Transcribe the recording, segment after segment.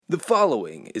The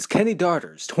following is Kenny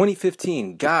Darter's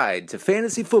 2015 Guide to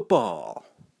Fantasy Football.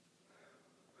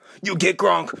 You get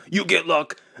Gronk, you get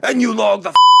Luck, and you log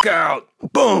the out.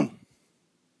 Boom!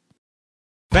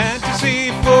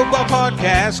 Fantasy football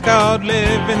podcast called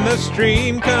Living the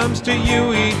Stream comes to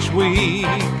you each week.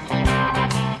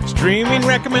 Streaming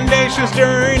recommendations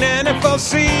during NFL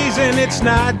season, it's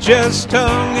not just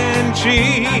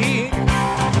tongue-in-cheek.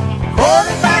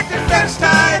 Quarterback, defense,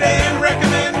 tight end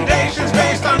recommendations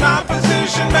based on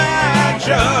opposition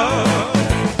matchup.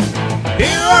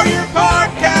 Here are your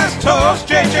podcast hosts,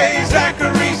 JJ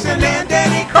Zacharyson and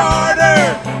Danny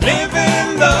Carter,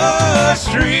 living the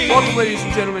stream. Welcome, ladies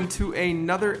and gentlemen, to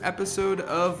another episode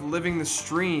of Living the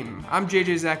Stream. I'm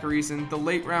JJ Zacharyson, the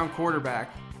late round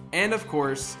quarterback, and of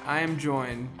course, I am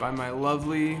joined by my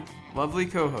lovely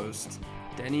co-host,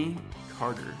 Denny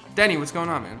Carter. Denny, what's going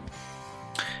on, man?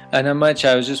 Not much.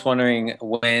 I was just wondering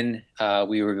when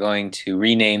we were going to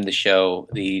rename the show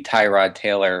the Tyrod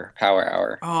Taylor Power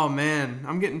Hour. Oh man,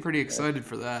 I'm getting pretty excited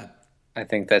for that. I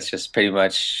think that's just pretty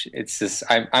much. It's just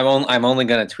I'm only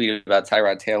going to tweet about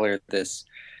Tyrod Taylor this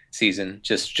season,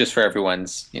 just for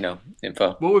everyone's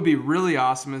info. What would be really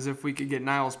awesome is if we could get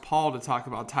Niles Paul to talk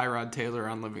about Tyrod Taylor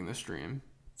on Living the Stream.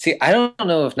 See, I don't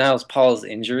know if Niles Paul's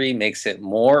injury makes it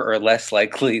more or less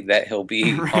likely that he'll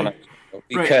be right. on a.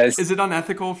 Because right. Is it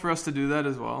unethical for us to do that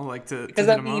as well? Like to hit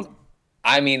him up?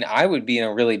 I would be in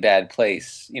a really bad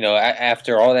place.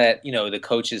 After all that, the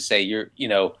coaches say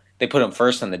they put him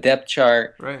first on the depth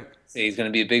chart. Right. Say he's going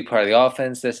to be a big part of the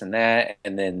offense, this and that,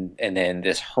 and then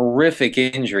this horrific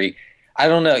injury. I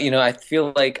don't know. I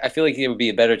feel like there would be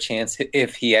a better chance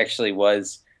if he actually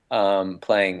was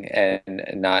playing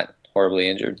and not horribly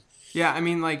injured. Yeah, I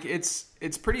mean, like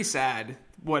it's pretty sad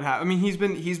what happened. I mean, he's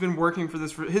been working for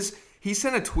this He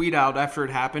sent a tweet out after it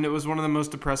happened. It was one of the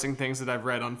most depressing things that I've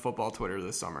read on football Twitter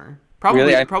this summer.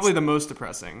 Probably the most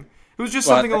depressing. It was just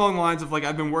something along the lines of like,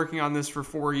 I've been working on this for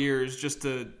 4 years just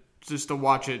to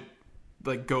watch it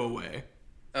like go away.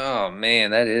 Oh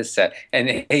man, that is sad.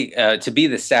 And hey, to be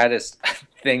the saddest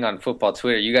thing on football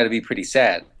Twitter, you got to be pretty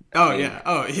sad.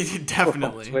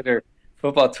 Definitely.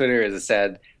 Football Twitter is a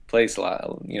sad place a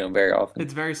lot, very often.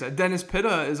 It's very sad. Dennis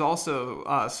Pitta is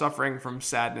also suffering from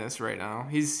sadness right now.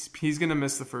 He's going to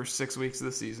miss the first 6 weeks of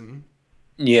the season.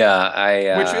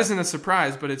 Yeah, which isn't a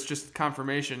surprise, but it's just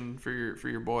confirmation for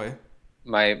your boy.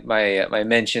 My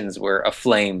mentions were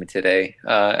aflame today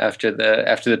after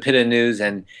the Pitta news,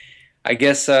 and I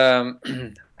guess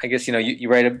you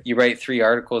write 3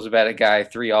 articles about a guy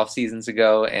 3 off seasons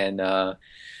ago, and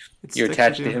you're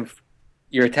attached to him.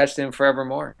 You're attached to him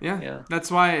forevermore. Yeah.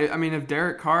 That's why, I mean, if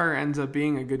Derek Carr ends up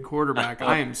being a good quarterback,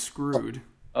 I am screwed.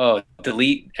 Oh,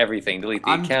 delete everything. Delete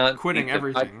the account. I'm quitting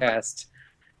everything. Podcast.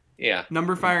 Yeah.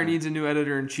 Number Fire needs a new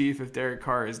editor-in-chief if Derek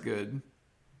Carr is good.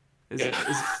 Is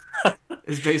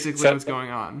basically what's going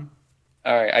on.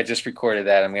 All right, I just recorded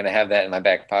that. I'm going to have that in my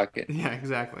back pocket. Yeah,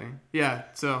 exactly. Yeah,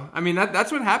 so, I mean,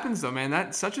 that's what happens, though,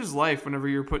 man. Such is life whenever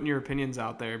you're putting your opinions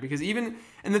out there. Because the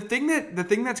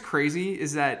thing that's crazy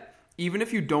is that even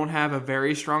if you don't have a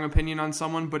very strong opinion on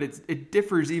someone, but it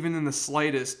differs even in the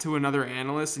slightest to another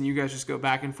analyst, and you guys just go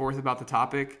back and forth about the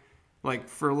topic, like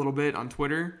for a little bit on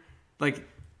Twitter, like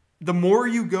the more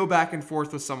you go back and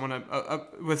forth with someone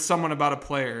about a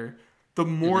player, the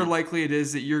more likely it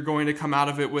is that you're going to come out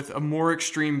of it with a more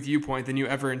extreme viewpoint than you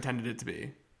ever intended it to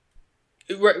be.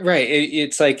 Right.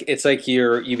 It's like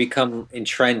you become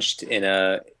entrenched in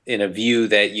a view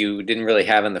that you didn't really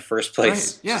have in the first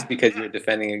place, right. Yeah. Just because you're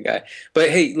defending a guy. But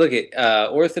hey, look at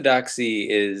orthodoxy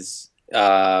is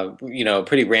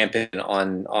pretty rampant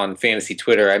on fantasy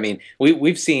Twitter. I mean,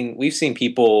 we've seen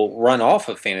people run off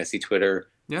of fantasy Twitter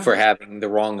for having the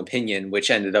wrong opinion, which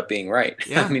ended up being right.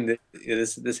 Yeah. I mean,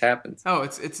 this happens. Oh,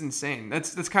 it's insane.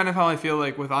 That's kind of how I feel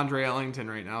like with Andre Ellington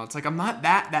right now. It's like I'm not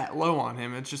that low on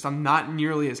him. It's just I'm not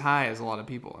nearly as high as a lot of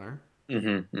people are.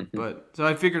 But so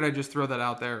I figured I'd just throw that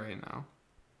out there right now.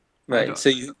 Right. So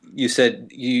you said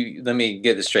let me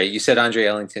get this straight. You said Andre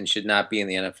Ellington should not be in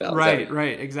the NFL.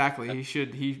 Right. Exactly.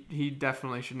 He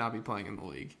definitely should not be playing in the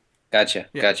league. Gotcha.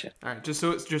 Yeah. Gotcha. All right. Just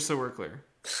so we're clear.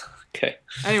 Okay.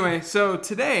 Anyway, so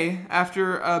today,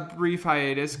 after a brief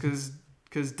hiatus,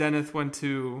 because Dennis went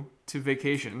to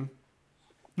vacation.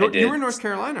 You were in North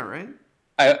Carolina, right?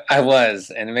 I was,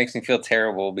 and it makes me feel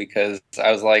terrible because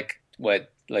I was like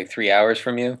 3 hours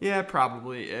from you? Yeah,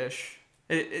 probably-ish.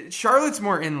 Charlotte's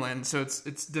more inland, so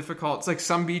it's difficult. It's like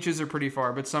some beaches are pretty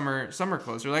far, but some are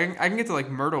closer. Like I can get to like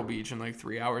Myrtle Beach in like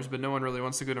 3 hours, but no one really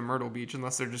wants to go to Myrtle Beach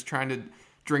unless they're just trying to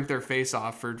drink their face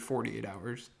off for 48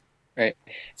 hours. Right.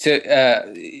 So,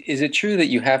 is it true that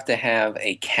you have to have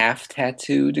a calf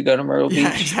tattoo to go to Myrtle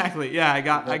Yeah, Beach? exactly. Yeah, I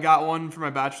got one for my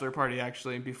bachelor party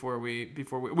actually before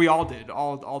we all did,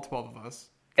 all 12 of us.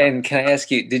 And can I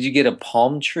ask you, did you get a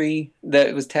palm tree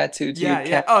that was tattooed to your Yeah, yeah.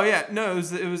 calf? Oh yeah, no,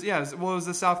 it was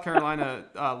the South Carolina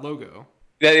logo.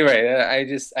 Yeah, right. I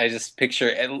just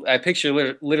picture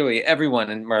literally everyone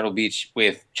in Myrtle Beach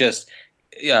with just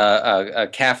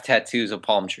calf tattoos of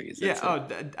palm trees. Yeah,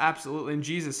 That's absolutely. And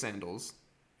Jesus sandals.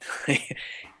 it.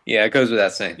 Yeah, it goes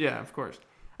without saying. Yeah, of course.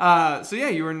 So yeah,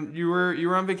 you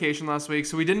were on vacation last week,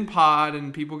 so we didn't pod,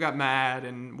 and people got mad,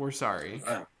 and we're sorry.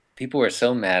 Wow. People were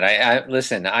so mad. I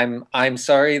listen. I'm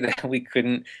sorry that we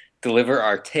couldn't deliver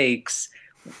our takes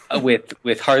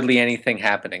with hardly anything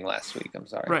happening last week. I'm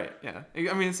sorry. Right. Yeah.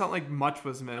 I mean, it's not like much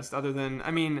was missed, other than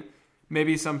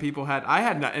maybe some people had. I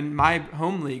had in my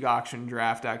home league auction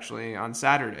draft actually on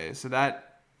Saturday, so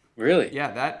that. Really? Yeah,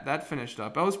 that finished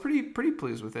up. I was pretty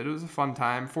pleased with it. It was a fun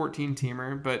time, 14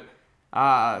 teamer, but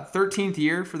 13th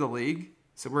year for the league.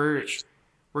 So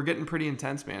we're getting pretty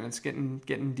intense, man. It's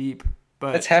getting deep.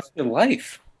 But That's half your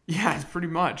life. yeah, it's pretty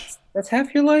much. That's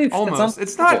half your life. Almost.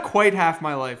 It's not quite half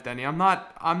my life, Denny. I'm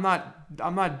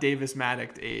not Davis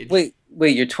Maddox age. Wait,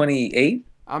 you're 28?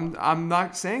 I'm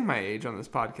not saying my age on this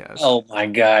podcast. Oh my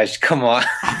gosh, come on.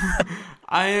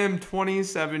 I am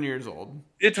 27 years old.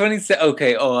 You're 27.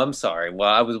 Okay, oh, I'm sorry.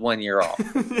 Well, I was 1 year off.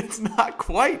 It's not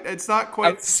quite.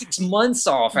 I'm 6 months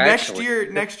off, actually.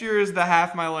 Next year is the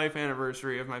half my life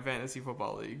anniversary of my fantasy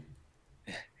football league.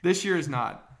 This year is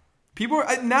not. People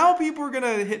are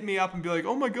gonna hit me up and be like,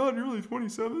 "Oh my god, you're only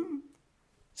 27."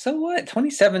 So what?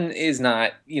 27 is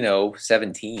not,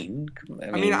 17.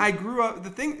 I mean, I grew up. The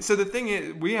thing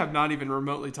is, we have not even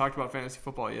remotely talked about fantasy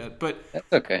football yet. But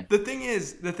that's okay. The thing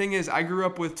is, I grew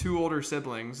up with two older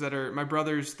siblings that are my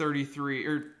brother's 33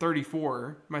 or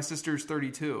 34, my sister's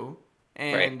 32,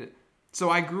 and so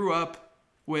I grew up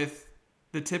with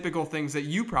the typical things that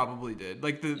you probably did,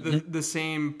 like the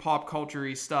same pop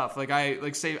culture-y stuff. Like I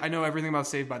know everything about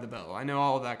Saved by the Bell. I know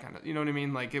all of that kind of, you know what I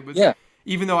mean? Like it was,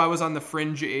 even though I was on the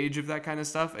fringe age of that kind of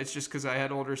stuff, it's just because I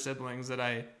had older siblings that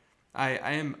I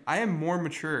am more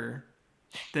mature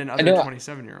than other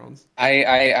 27-year-olds.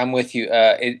 I'm with you.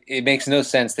 It makes no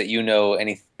sense that you know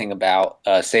anything about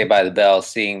Saved by the Bell,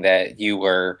 seeing that you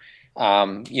were,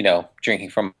 drinking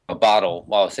from a bottle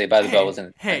while Saved by the Bell was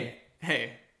in. Hey.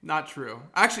 Not true.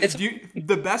 Actually,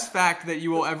 the best fact that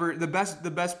you will ever, the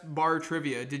best bar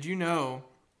trivia. Did you know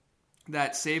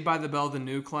that Saved by the Bell, the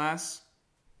new class,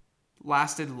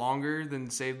 lasted longer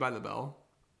than Saved by the Bell?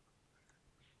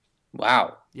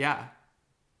 Wow. Yeah.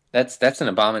 That's an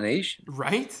abomination.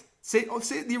 Right?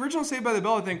 The original Saved by the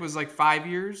Bell, I think, was like 5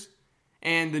 years.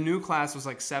 And the new class was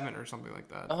like 7 or something like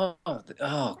that.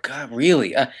 Oh God,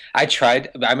 really? I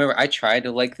remember I tried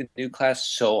to like the new class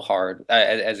so hard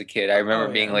as a kid. I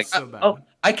remember being like,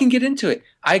 I can get into it.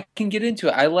 I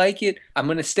like it. I'm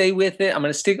going to stay with it. I'm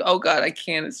going to stick. Oh God, I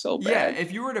can't. It's so bad. Yeah,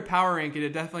 if you were to power rank it,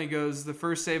 it definitely goes the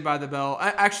first Saved by the Bell.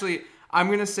 I'm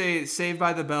going to say Saved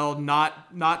by the Bell,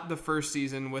 not the first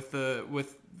season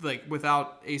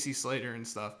without AC Slater and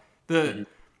stuff.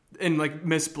 And like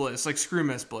Miss Bliss, like screw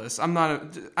Miss Bliss.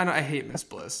 I hate Miss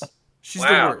Bliss. She's the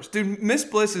worst, dude. Miss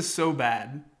Bliss is so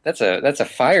bad. That's a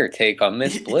fire take on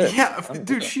Miss Bliss. Yeah,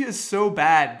 dude, she is so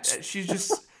bad. She's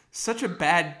just such a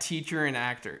bad teacher and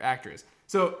actress.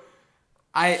 So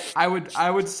I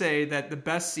would say that the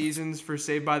best seasons for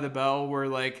Saved by the Bell were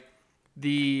like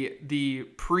the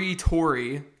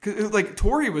pre-Tori, cause like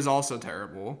Tori was also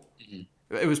terrible.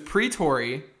 Mm-hmm. It was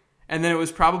pre-Tori, and then it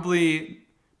was probably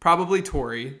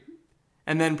Tori,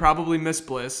 and then probably Miss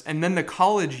Bliss, and then the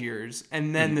college years,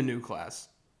 and then the new class.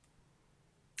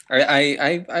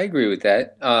 I agree with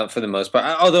that for the most part.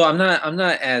 Although I'm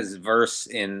not as versed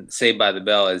in Saved by the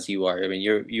Bell as you are. I mean,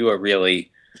 you are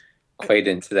really quite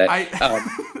into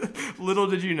that. Little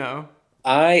did you know.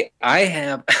 I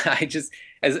just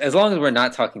as long as we're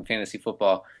not talking fantasy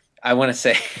football, I want to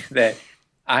say that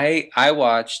I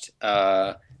watched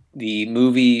the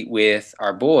movie with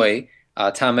our boy.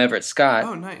 Tom Everett Scott.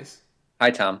 Oh, nice. Hi,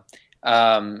 Tom.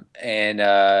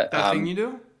 That thing you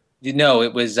do? No,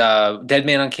 it was Dead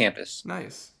Man on Campus.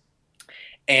 Nice.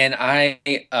 And I,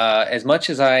 as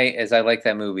much as I like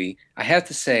that movie, I have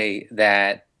to say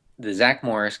that the Zach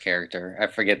Morris character, I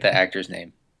forget the actor's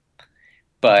name,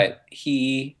 but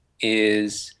he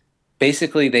is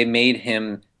basically they made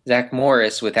him Zach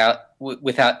Morris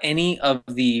without any of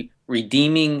the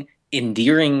redeeming,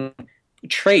 endearing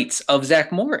traits of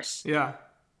Zach Morris. Yeah.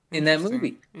 In that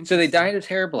movie. So they dyed his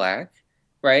hair black,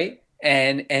 right?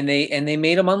 And they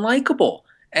made him unlikable.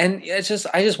 And I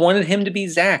just wanted him to be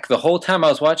Zach the whole time I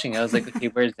was watching. I was like, okay,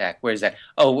 where's Zach? Where's Zach?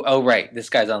 Oh, right, this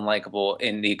guy's unlikable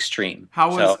in the extreme.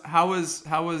 How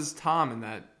was Tom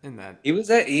in that? He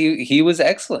was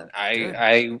excellent.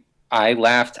 Good. I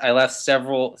laughed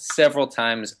several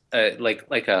times,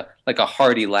 like a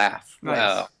hearty laugh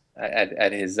Nice.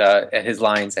 at his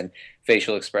lines and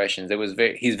facial expressions.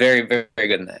 He's very, very, very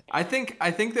good in that. I think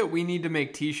that we need to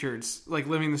make T-shirts, like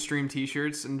Living the Stream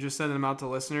T-shirts, and just send them out to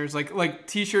listeners, like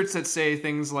T-shirts that say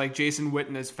things like Jason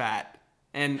Witten is fat,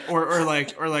 and or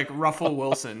like Ruffle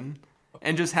Wilson,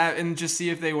 and just see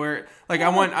if they wear it. Like I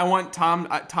want Tom,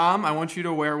 I want you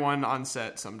to wear one on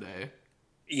set someday.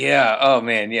 Yeah. Oh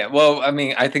man. Yeah. Well, I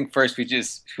mean, I think first we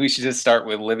should just start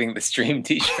with Living the Stream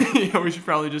T-shirt. Yeah, we should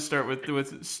probably just start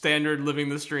with standard Living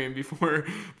the Stream before,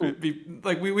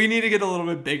 we need to get a little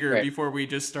bit bigger Right. before we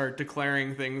just start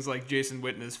declaring things like Jason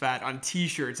Witten is fat on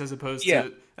T-shirts as opposed Yeah. to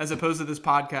this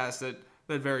podcast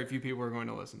that very few people are going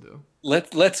to listen to.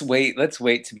 Let's wait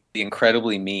to be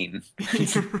incredibly mean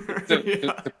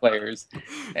to players.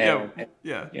 Yeah, And,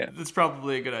 yeah, that's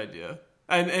probably a good idea.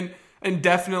 And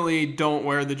definitely don't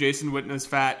wear the Jason Witten is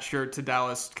fat shirt to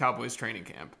Dallas Cowboys training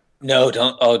camp. No,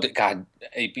 don't. Oh God,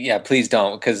 yeah, please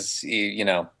don't, because we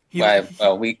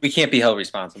can't be held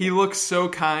responsible. He looks so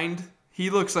kind.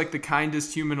 He looks like the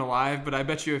kindest human alive. But I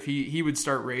bet you if he would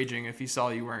start raging if he saw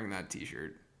you wearing that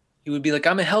T-shirt. He would be like,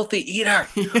 "I'm a healthy eater."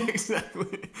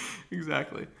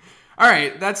 Exactly. All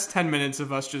right, that's 10 minutes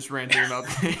of us just ranting about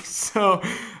things. So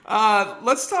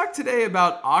let's talk today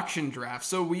about auction drafts.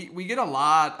 So we get a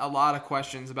lot of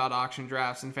questions about auction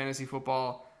drafts in fantasy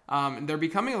football. And they're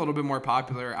becoming a little bit more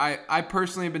popular. I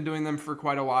personally have been doing them for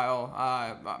quite a while.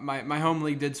 My home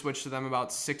league did switch to them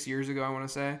about 6 years ago, I want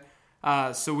to say.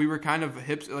 So we were kind of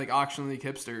auction league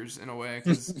hipsters in a way,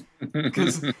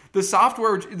 because the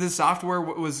software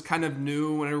was kind of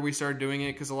new whenever we started doing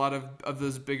it, because a lot of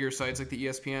those bigger sites like the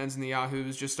ESPNs and the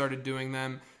Yahoos just started doing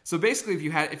them. So basically,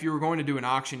 if you were going to do an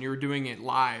auction, you were doing it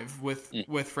live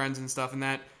with friends and stuff, and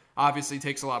that obviously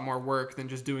takes a lot more work than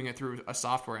just doing it through a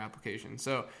software application.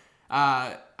 So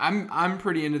I'm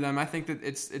pretty into them. I think that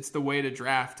it's the way to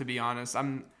draft, to be honest.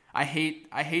 I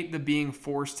hate the being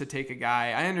forced to take a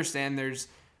guy. I understand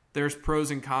there's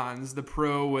pros and cons. The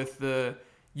pro with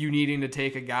you needing to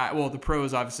take a guy. Well, the pro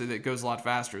is obviously that it goes a lot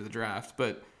faster, the draft.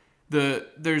 But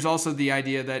there's also the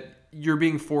idea that you're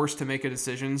being forced to make a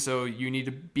decision. So you need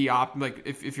to be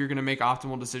if you're going to make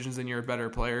optimal decisions, then you're a better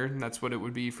player. And that's what it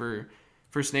would be for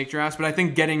snake drafts. But I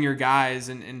think getting your guys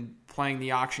and playing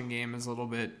the auction game is a little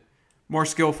bit more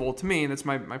skillful to me. That's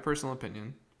my personal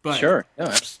opinion. But Sure. No,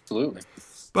 absolutely.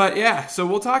 But yeah, so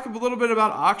we'll talk a little bit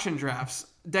about auction drafts.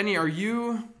 Denny, do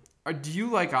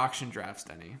you like auction drafts,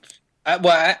 Denny?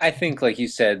 I think, like you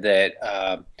said,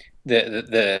 that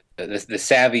the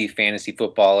savvy fantasy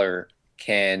footballer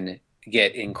can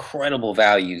get incredible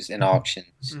values in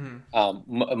auctions.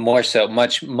 Mm-hmm.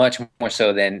 Much more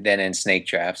so than in snake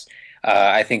drafts.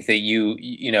 I think that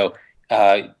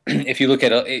if you look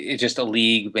at just a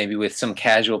league, maybe with some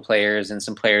casual players and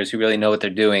some players who really know what they're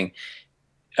doing,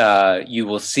 you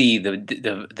will see the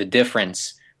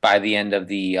difference by the end of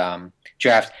the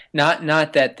draft.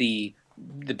 Not that the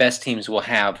best teams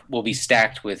will be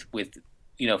stacked with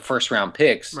first round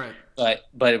picks, right?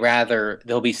 But rather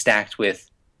they'll be stacked with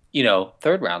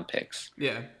third round picks.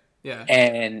 Yeah.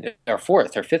 And or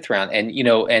fourth or fifth round,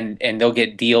 and they'll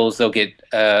get deals, they'll get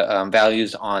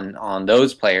values on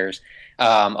those players,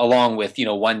 along with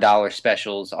 $1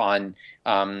 specials on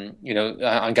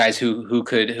guys who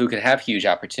could have huge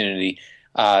opportunity.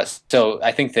 So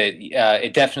I think that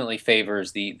it definitely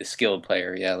favors the skilled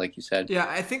player. Yeah, like you said. Yeah,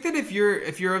 I think that if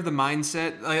you're of the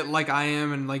mindset like I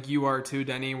am and like you are too,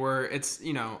 Denny, where it's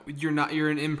you're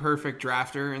an imperfect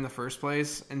drafter in the first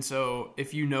place, and so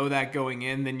if you know that going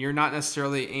in, then you're not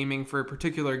necessarily aiming for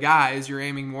particular guys. You're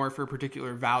aiming more for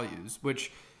particular values,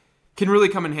 which can really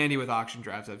come in handy with auction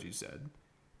drafts, as you said.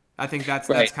 I think that's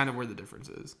kind of where the difference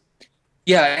is.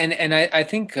 Yeah, and I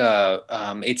think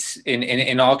it's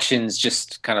in auctions,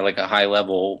 just kind of like a high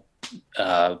level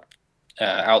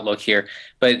outlook here,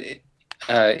 but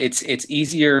it's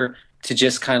easier to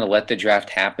just kind of let the draft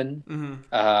happen,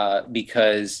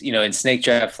 because in snake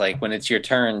draft, like when it's your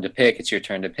turn to pick, it's your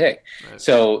turn to pick. Right.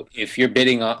 So if you're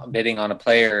bidding on a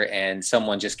player and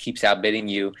someone just keeps outbidding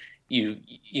you,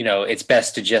 it's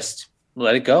best to just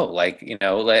let it go. Like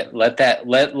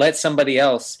let somebody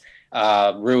else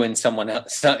ruin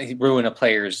a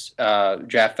player's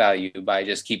draft value by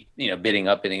just keep bidding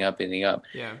up.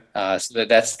 Yeah. So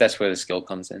that's where the skill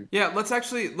comes in. Yeah, let's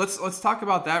talk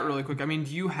about that really quick. I mean,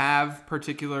 do you have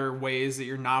particular ways that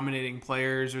you're nominating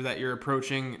players or that you're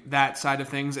approaching that side of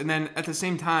things? And then at the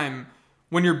same time,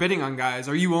 when you're bidding on guys,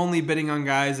 are you only bidding on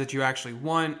guys that you actually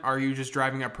want? Are you just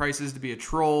driving up prices to be a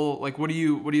troll? Like, what are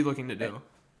you looking to do?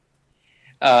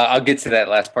 I'll get to that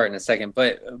last part in a second,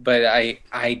 but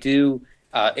I do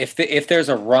if there's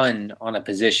a run on a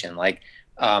position, like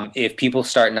if people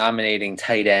start nominating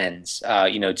tight ends,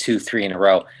 2-3 in a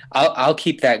row, I'll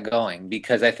keep that going,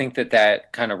 because I think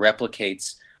that kind of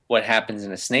replicates what happens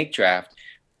in a snake draft,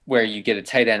 where you get a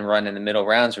tight end run in the middle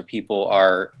rounds where people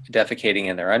are defecating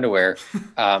in their underwear,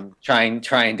 trying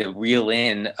to reel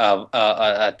in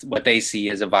what they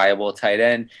see as a viable tight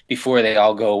end before they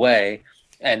all go away.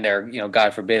 And they're,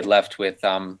 God forbid, left with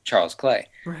Charles Clay.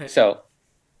 Right. So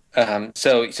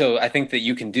I think that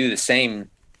you can do the same,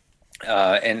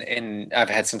 and I've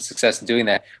had some success in doing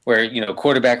that. Where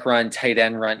quarterback run, tight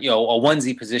end run, a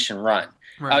onesie position run,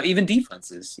 Right. even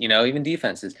defenses.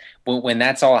 When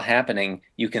that's all happening,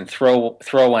 you can throw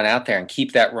one out there and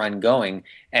keep that run going,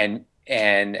 and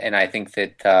I think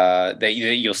that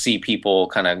you'll see people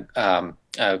kind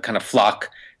of flock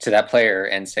to that player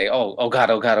and say, oh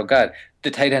God. The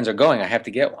tight ends are going. I have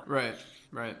to get one.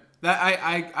 Right. That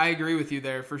I agree with you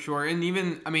there for sure. And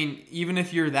even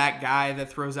if you're that guy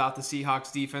that throws out the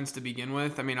Seahawks defense to begin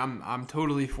with, I'm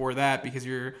totally for that, because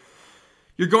you're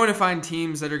going to find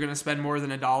teams that are going to spend more than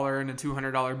 $100 and a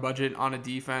 $200 budget on a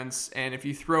defense. And if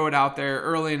you throw it out there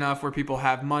early enough where people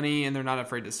have money and they're not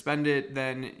afraid to spend it,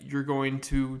 then you're going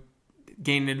to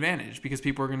gain an advantage, because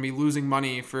people are going to be losing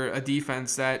money for a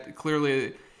defense that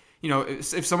clearly,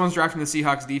 if someone's drafting the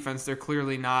Seahawks defense, they're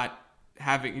clearly not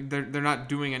they're not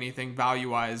doing anything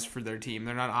value-wise for their team.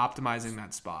 They're not optimizing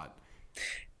that spot.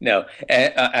 No,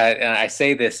 and I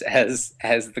say this as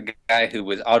the guy who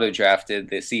was auto-drafted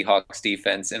the Seahawks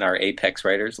defense in our Apex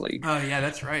Writers League. Oh, yeah,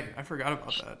 that's right. I forgot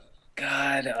about that.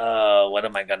 God, what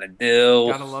am I going to do?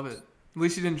 Gotta love it. At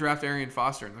least you didn't draft Arian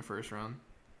Foster in the first round.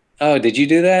 Oh, did you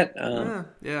do that?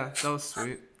 Yeah, that was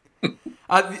sweet.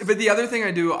 But the other thing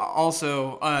I do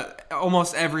also,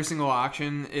 almost every single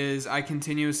auction, is I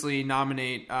continuously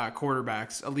nominate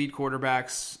quarterbacks, elite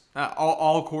quarterbacks,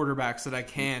 all quarterbacks that I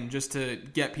can, just to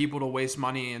get people to waste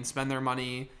money and spend their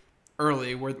money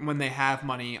early when they have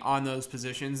money on those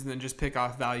positions, and then just pick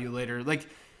off value later. Like,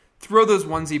 throw those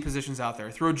onesie positions out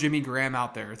there. Throw Jimmy Graham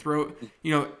out there. Throw,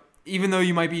 even though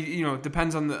you might be,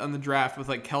 depends on the draft with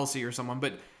like Kelsey or someone,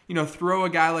 but throw a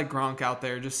guy like Gronk out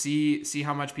there. Just see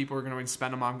how much people are going to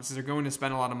spend him on, because they're going to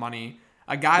spend a lot of money.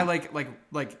 A guy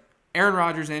like Aaron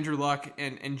Rodgers, Andrew Luck,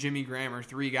 and Jimmy Graham are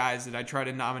three guys that I try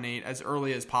to nominate as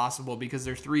early as possible, because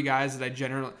they're three guys that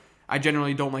I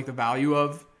generally don't like the value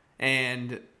of,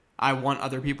 and I want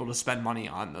other people to spend money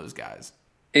on those guys.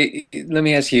 Let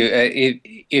me ask you,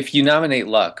 if you nominate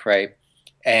Luck, right,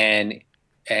 and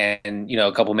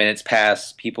a couple minutes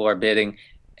pass, people are bidding,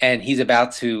 and he's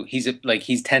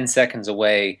 10 seconds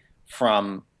away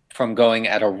from going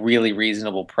at a really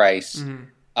reasonable price.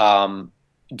 Mm-hmm.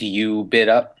 Do you bid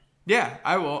up? Yeah,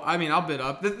 I will. I'll bid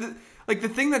up. The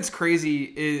thing that's crazy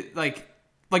is like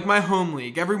my home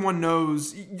league. Everyone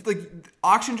knows, like,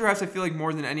 auction drafts, I feel like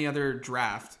more than any other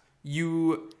draft,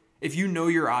 if you know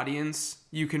your audience,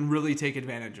 you can really take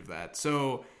advantage of that.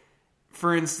 So,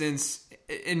 for instance,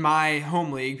 in my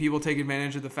home league, people take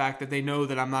advantage of the fact that they know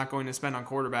that I'm not going to spend on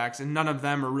quarterbacks, and none of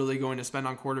them are really going to spend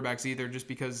on quarterbacks either, just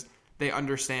because they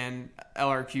understand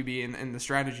LRQB and the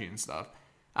strategy and stuff.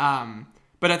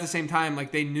 But at the same time,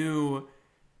 like, they knew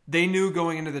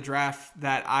going into the draft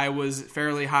that I was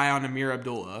fairly high on Amir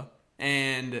Abdullah,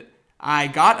 and I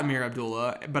got Amir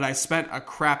Abdullah, but I spent a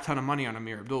crap ton of money on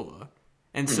Amir Abdullah.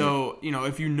 And so,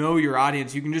 if you know your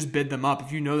audience, you can just bid them up.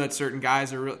 If you know that certain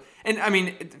guys are real,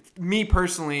 and me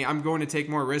personally, I'm going to take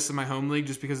more risks in my home league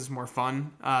just because it's more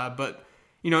fun. But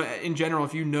in general,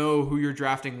 if you know who you're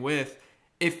drafting with,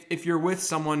 if you're with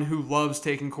someone who loves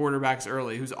taking quarterbacks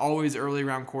early, who's always early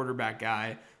round quarterback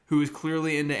guy, who is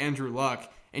clearly into Andrew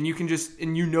Luck, and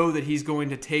you know that he's going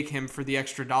to take him for the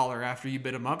extra $1 after you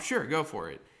bid him up, sure, go for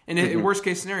it. And in worst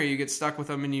case scenario, you get stuck with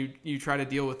him and you try to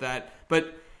deal with that.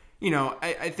 But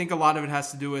I think a lot of it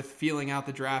has to do with feeling out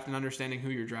the draft and understanding who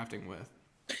you're drafting with.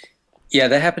 Yeah,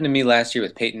 that happened to me last year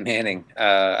with Peyton Manning.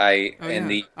 I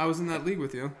was in that league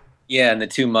with you. Yeah, in the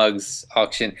 2 mugs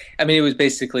auction. It was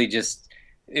basically just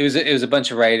it was a bunch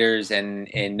of writers, and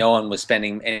no one was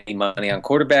spending any money on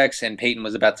quarterbacks, and Peyton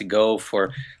was about to go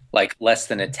for like less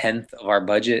than a tenth of our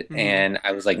budget, and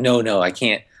I was like, no, I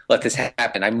can't. let this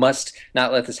happen. I must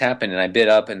not let this happen. And I bid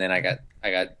up, and then I got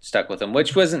stuck with them,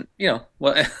 which wasn't,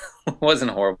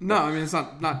 wasn't horrible. No, I mean, it's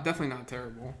not definitely not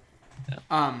terrible.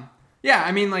 Yeah,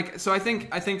 I mean, like, so I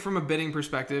think from a bidding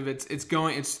perspective, it's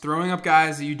throwing up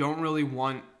guys that you don't really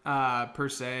want per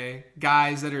se,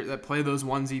 guys that play those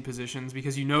onesie positions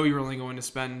because you're only going to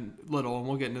spend little, and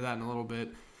we'll get into that in a little bit.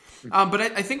 But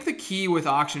I think the key with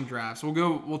auction drafts,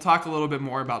 we'll talk a little bit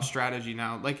more about strategy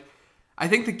now. Like, I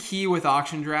think the key with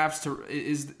auction drafts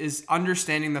is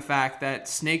understanding the fact that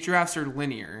snake drafts are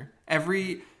linear.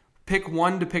 Every pick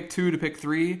 1 to pick 2 to pick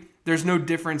 3, there's no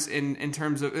difference in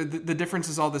terms of the difference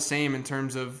is all the same in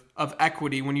terms of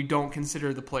equity when you don't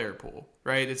consider the player pool,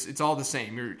 right? It's all the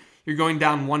same. You're going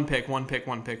down one pick.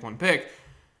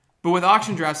 But with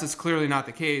auction drafts, that's clearly not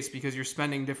the case because you're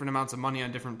spending different amounts of money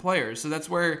on different players. So that's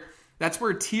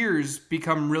where tiers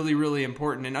become really, really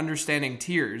important, and understanding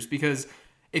tiers, because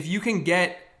if you can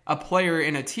get a player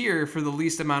in a tier for the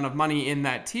least amount of money in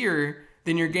that tier,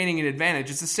 then you're gaining an advantage.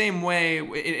 It's the same way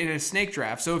in a snake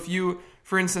draft. So if you,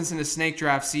 for instance, in a snake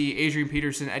draft, see Adrian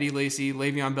Peterson, Eddie Lacy,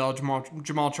 Le'Veon Bell,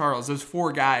 Jamal Charles, those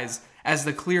 4 guys as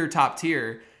the clear top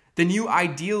tier, then you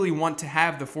ideally want to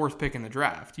have the 4th pick in the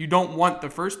draft. You don't want the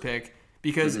first pick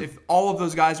because if all of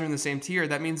those guys are in the same tier,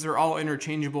 that means they're all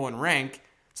interchangeable in rank.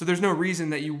 So there's no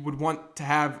reason that you would want to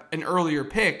have an earlier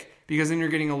pick because then you're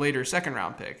getting a later second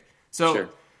round pick. So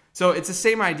it's the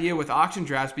same idea with auction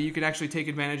drafts, but you can actually take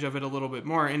advantage of it a little bit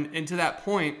more. And to that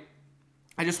point,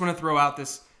 I just want to throw out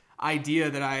this idea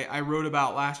that I wrote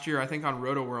about last year, I think on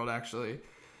Roto World actually.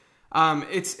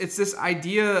 It's this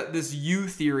idea, this U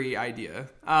theory idea.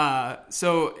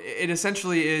 So it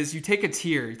essentially is, you take a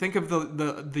tier, think of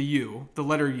the U, the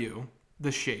letter U,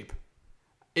 the shape.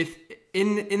 If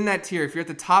in that tier, if you're at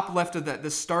the top left of that,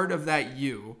 the start of that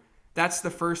U, that's the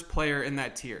first player in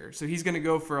that tier. So he's going to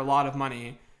go for a lot of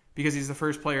money because he's the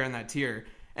first player in that tier.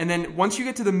 And then once you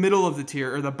get to the middle of the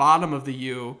tier or the bottom of the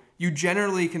U, you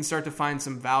generally can start to find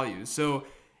some values. So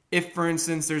if, for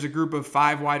instance, there's a group of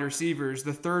 5 wide receivers,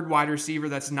 the third wide receiver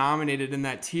that's nominated in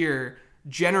that tier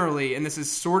generally, and this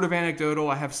is sort of anecdotal,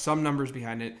 I have some numbers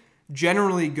behind it,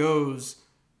 generally goes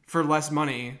for less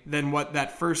money than what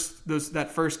that first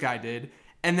guy did.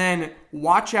 And then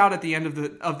watch out at the end of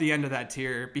that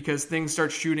tier, because things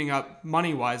start shooting up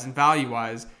money-wise and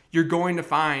value-wise. You're going to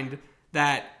find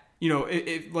that,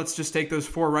 let's just take those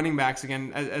 4 running backs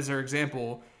again as our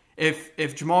example.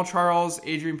 If Jamal Charles,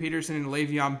 Adrian Peterson, and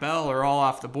Le'Veon Bell are all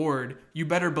off the board, you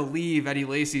better believe Eddie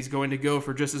Lacy is going to go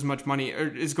for just as much money,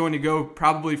 or is going to go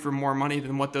probably for more money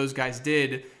than what those guys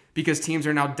did, because teams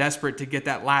are now desperate to get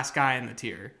that last guy in the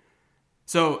tier.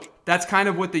 So that's kind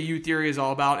of what the U theory is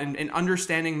all about, and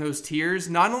understanding those tiers,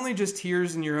 not only just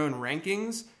tiers in your own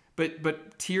rankings,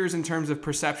 but tiers in terms of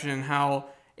perception and how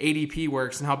ADP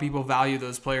works and how people value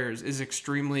those players is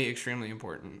extremely, extremely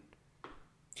important.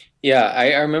 Yeah,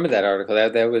 I remember that article.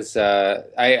 That was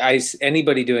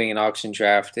anybody doing an auction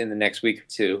draft in the next week or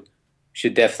two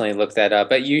should definitely look that up.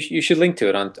 But you should link to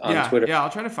it on Twitter. Yeah, I'll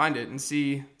try to find it and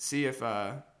see if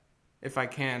I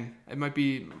can. It might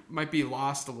be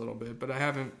lost a little bit, but I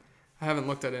haven't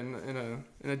looked at it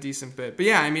in a decent bit. But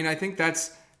yeah, I mean, I think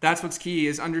that's what's key,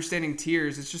 is understanding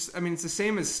tiers. It's just, I mean, it's the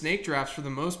same as snake drafts for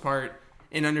the most part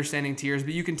in understanding tiers,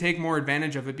 but you can take more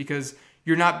advantage of it because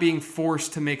you're not being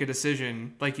forced to make a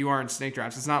decision like you are in snake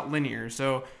drafts. It's not linear.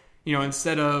 So,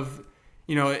 instead of,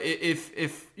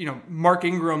 if Mark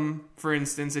Ingram, for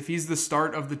instance, if he's the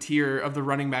start of the tier, of the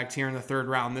running back tier in the 3rd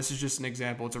round, this is just an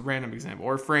example, it's a random example,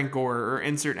 or Frank Gore, or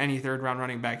insert any 3rd round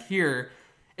running back here.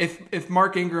 If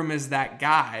Mark Ingram is that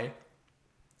guy,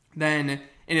 then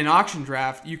in an auction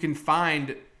draft, you can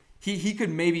find he could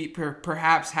maybe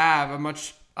perhaps have a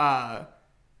much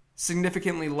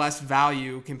significantly less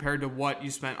value compared to what you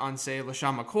spent on, say,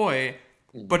 LaShawn McCoy.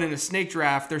 But in a snake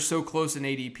draft, they're so close in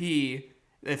ADP.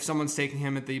 If someone's taking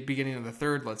him at the beginning of the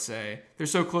 3rd, let's say, they're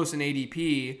so close in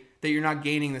ADP that you're not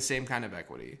gaining the same kind of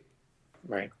equity.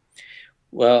 Right.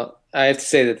 Well, I have to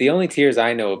say that the only tiers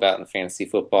I know about in fantasy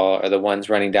football are the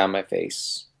ones running down my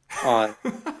face on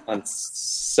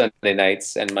Sunday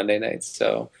nights and Monday nights.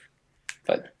 So,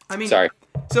 but I mean, sorry.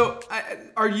 So,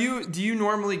 do you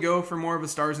normally go for more of a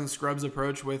stars and scrubs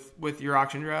approach with your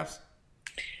auction drafts?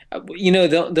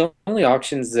 The only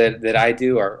auctions that I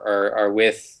do are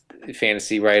with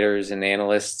fantasy writers and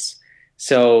analysts.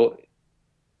 So,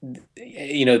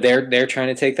 they're trying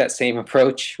to take that same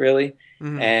approach, really.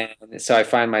 Mm-hmm. And so I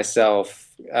find myself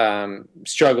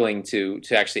struggling to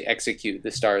actually execute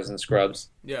the stars and scrubs.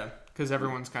 Yeah, because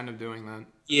everyone's kind of doing that.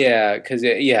 Yeah,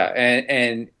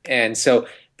 and so,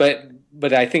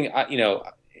 but I think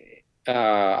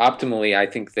optimally, I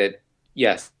think that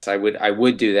yes, I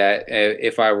would do that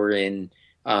if I were in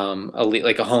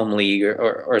like a home league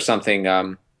or something.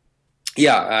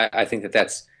 Yeah, I think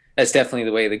that's definitely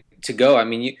the way to go. I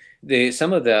mean,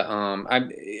 some of the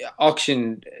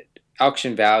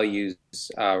auction values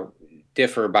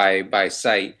differ by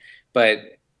site, but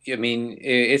I mean,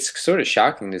 it's sort of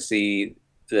shocking to see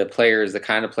the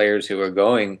kind of players who are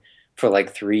going for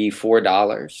like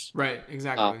 $3-4. Right,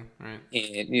 exactly. Right.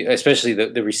 And especially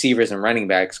the receivers and running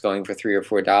backs going for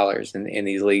 $3 or $4 in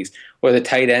these leagues, or the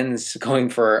tight ends going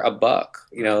for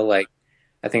 $1. Like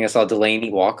I think I saw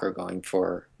Delaney Walker going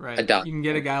for $1. You can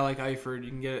get a guy like Eifert. You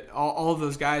can get all of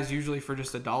those guys usually for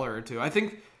just $1 or $2.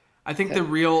 I think the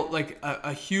real like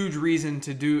a huge reason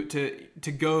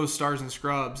to go stars and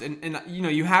scrubs, and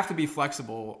you have to be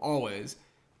flexible always,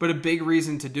 but a big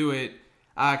reason to do it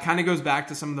kind of goes back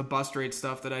to some of the bust rate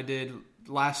stuff that I did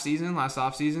last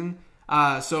offseason.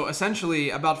 So essentially,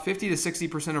 about 50 to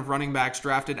 60% of running backs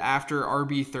drafted after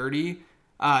RB30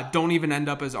 don't even end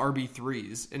up as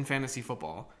RB3s in fantasy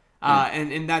football,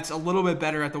 and that's a little bit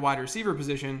better at the wide receiver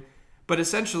position. But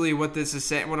essentially, what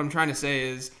I'm trying to say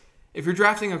is, if you're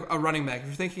drafting a running back, if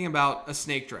you're thinking about a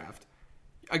snake draft,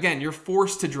 again, you're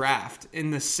forced to draft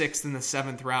in the 6th and the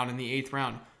 7th round and the 8th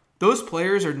round. Those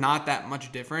players are not that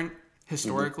much different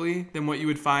historically than what you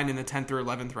would find in the 10th or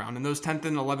 11th round. And those 10th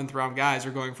and 11th round guys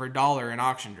are going for $1 in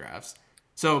auction drafts.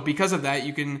 So because of that,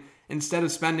 you can, instead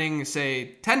of spending,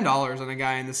 say, $10 on a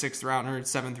guy in the 6th round or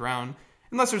 7th round,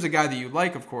 unless there's a guy that you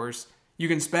like, of course, you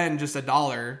can spend just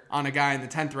 $1 on a guy in the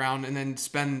 10th round and then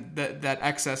spend that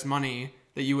excess money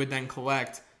that you would then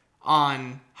collect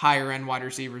on higher end wide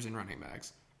receivers and running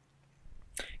backs.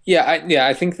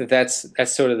 I think that's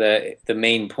sort of the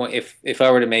main point. If I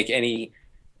were to make any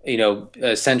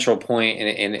a central point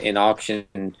in auction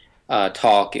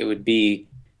talk, it would be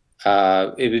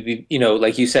like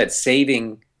you said,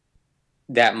 saving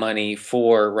that money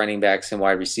for running backs and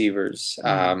wide receivers.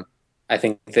 I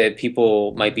think that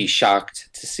people might be shocked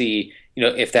to see,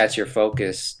 if that's your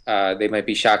focus, they might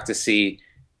be shocked to see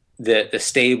the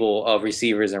stable of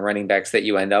receivers and running backs that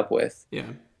you end up with. Yeah.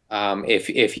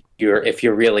 If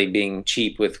you're really being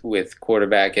cheap with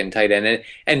quarterback and tight end,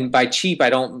 and by cheap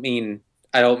I don't mean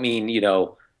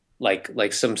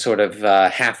like some sort of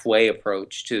halfway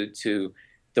approach to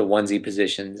the onesie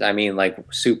positions. I mean like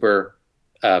super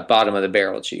bottom of the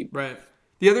barrel cheap. Right.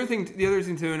 The other thing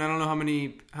too, and I don't know how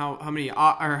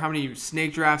many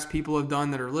snake drafts people have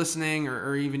done that are listening,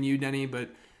 or even you, Denny, but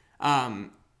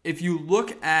if you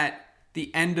look at the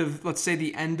end of, let's say,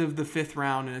 the end of the 5th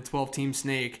round in a 12-team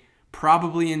snake,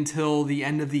 probably until the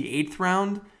end of the 8th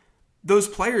round, those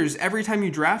players, every time you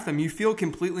draft them, you feel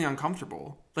completely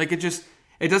uncomfortable. Like it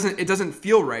doesn't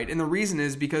feel right. And the reason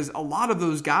is because a lot of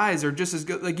those guys are just as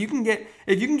good. Like if you can get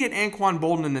Anquan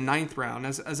Boldin in the 9th round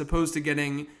as opposed to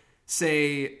getting,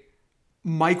 say,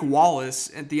 Mike Wallace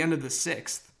at the end of the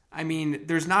 6th. I mean,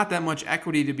 there's not that much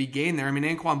equity to be gained there. I mean,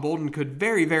 Anquan Boldin could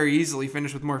very, very easily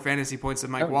finish with more fantasy points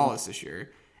than Mike Wallace this year.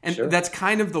 And that's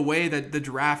kind of the way that the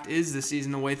draft is this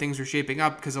season, the way things are shaping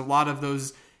up, because a lot of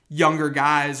those younger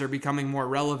guys are becoming more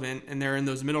relevant, and they're in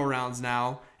those middle rounds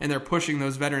now, and they're pushing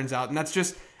those veterans out. And that's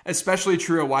just especially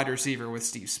true at wide receiver with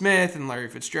Steve Smith and Larry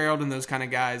Fitzgerald and those kind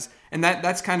of guys. And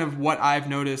that's kind of what I've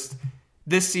noticed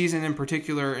this season in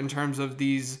particular in terms of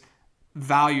these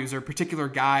values or particular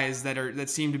guys that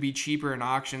seem to be cheaper in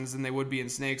auctions than they would be in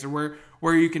snakes, or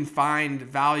where you can find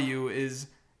value is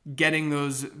getting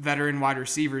those veteran wide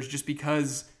receivers just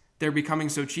because they're becoming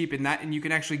so cheap, and you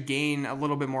can actually gain a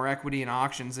little bit more equity in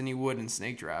auctions than you would in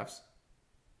snake drafts.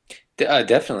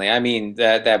 Definitely. I mean,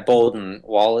 that Bolden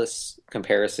Wallace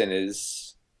comparison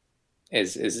is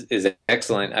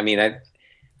excellent. I mean,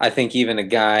 I think even a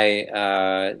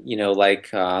guy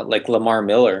like Lamar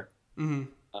Miller,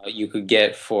 you could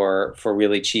get for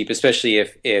really cheap, especially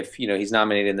if he's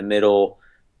nominated in the middle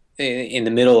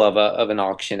of an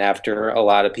auction after a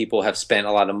lot of people have spent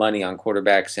a lot of money on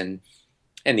quarterbacks and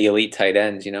the elite tight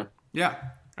ends. Yeah,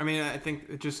 I mean, I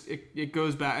think it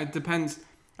goes back. It depends.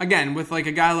 Again, with like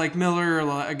a guy like Miller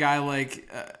or a guy like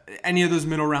any of those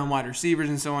middle round wide receivers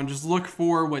and so on, just look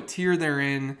for what tier they're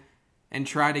in and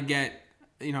try to get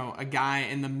a guy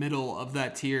in the middle of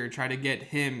that tier. Try to get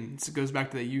him. It goes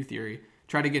back to the U theory.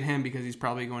 Try to get him because he's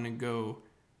probably going to go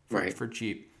for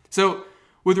cheap. So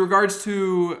with regards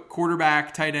to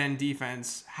quarterback, tight end,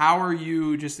 defense, how are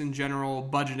you just in general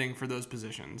budgeting for those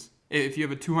positions if you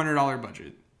have a $200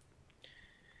 budget?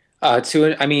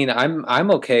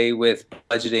 I'm okay with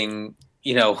budgeting,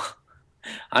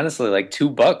 honestly, like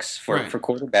 $2 for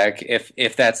quarterback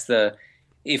if that's the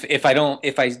if I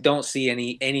don't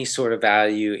see any sort of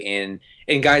value in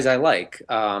guys I like,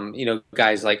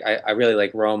 guys like I really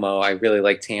like Romo, I really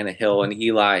like Tannehill and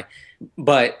Eli,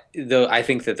 but though I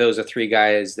think that those are three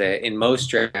guys that in most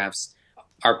drafts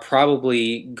are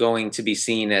probably going to be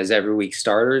seen as every week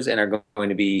starters and are going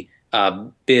to be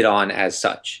bid on as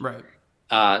such. Right.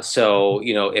 So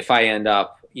if I end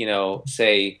up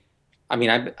say. I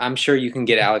mean, I'm sure you can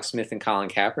get Alex Smith and Colin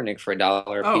Kaepernick for $1 a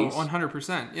piece. Oh,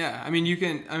 100%. Yeah. I mean, you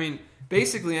can. I mean,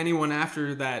 basically anyone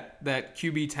after that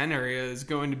QB 10 area is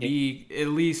going to be at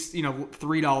least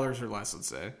 $3 or less. Let's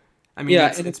say. I mean,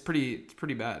 it's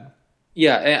pretty bad.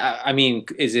 Yeah. I mean,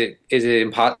 is it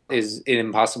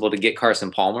impossible to get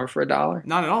Carson Palmer for $1?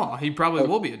 Not at all. He probably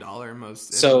will be $1 in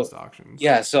most auctions.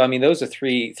 Yeah. So I mean, those are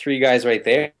three guys right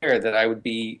there that I would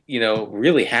be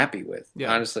really happy with.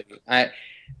 Yeah. Honestly,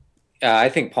 I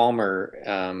think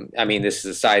Palmer. I mean, this is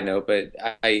a side note, but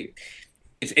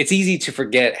it's easy to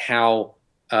forget how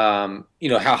how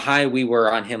high we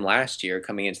were on him last year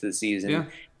coming into the season,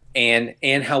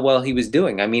 and how well he was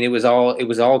doing. I mean, it was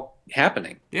all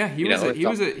happening. Yeah, he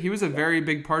was a very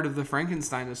big part of the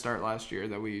Frankenstein to start last year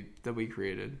that we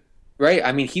created. Right.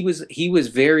 I mean, he was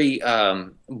very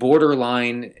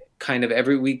borderline kind of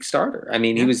every week starter. I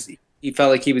mean, he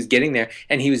felt like he was getting there,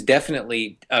 and he was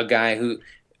definitely a guy who.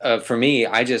 For me,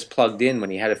 I just plugged in when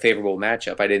he had a favorable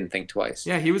matchup. I didn't think twice.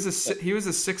 Yeah, he was the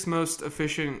sixth most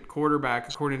efficient quarterback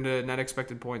according to net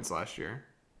expected points last year.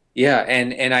 Yeah,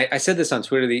 and I said this on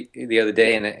Twitter the other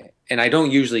day, and I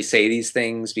don't usually say these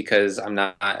things because I'm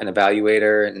not an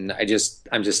evaluator, and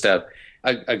I'm just a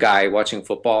guy watching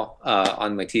football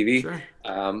on my TV. Sure.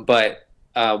 But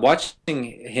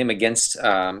watching him against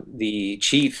the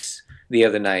Chiefs the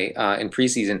other night in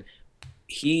preseason,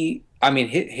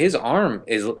 his arm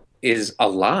is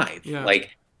alive. Yeah.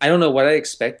 Like, I don't know what I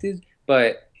expected,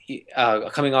 but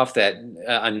coming off that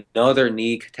another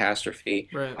knee catastrophe,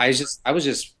 right. I was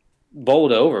just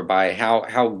bowled over by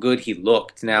how good he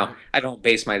looked. Now, right. I don't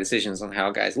base my decisions on how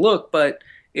guys look, but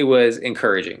it was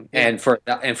encouraging. Yeah. And for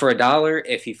 $1,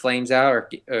 if he flames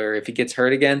out or if he gets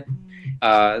hurt again,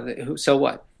 so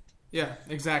what? Yeah,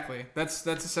 exactly. That's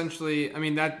essentially. I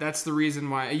mean, that's the reason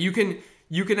why you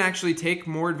can actually take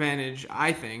more advantage,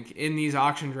 I think, in these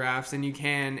auction drafts than you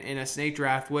can in a snake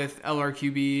draft with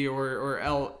LRQB or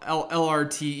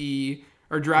LRTE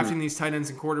or drafting these tight ends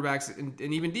and quarterbacks and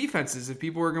even defenses. If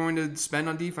people are going to spend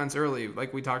on defense early,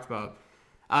 like we talked about,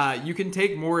 you can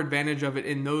take more advantage of it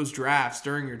in those drafts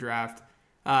during your draft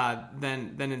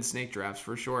than in snake drafts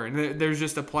for sure. And there's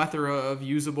just a plethora of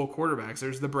usable quarterbacks.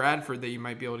 There's the Bradford that you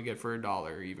might be able to get for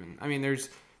 $1 even. I mean,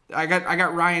 I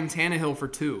got Ryan Tannehill for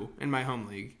 $2 in my home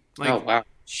league. Like, oh wow!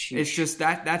 Sheesh. It's just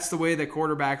that's the way that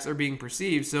quarterbacks are being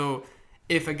perceived. So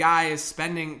if a guy is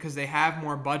spending because they have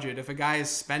more budget, if a guy is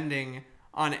spending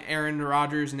on Aaron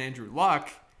Rodgers and Andrew Luck,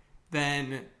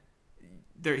 then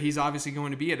he's obviously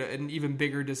going to be at an even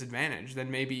bigger disadvantage than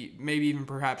maybe even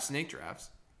perhaps snake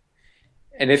drafts.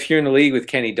 And if you're in the league with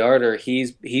Kenny Darter,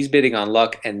 he's bidding on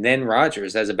Luck and then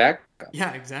Rodgers as a backup.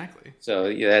 Yeah, exactly.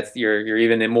 So that's you're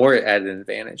even more at an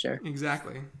advantage there.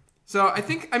 Exactly. So I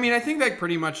think that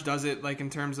pretty much does it. Like in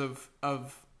terms of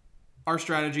our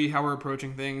strategy, how we're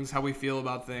approaching things, how we feel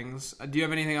about things. Do you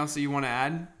have anything else that you want to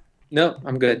add? No,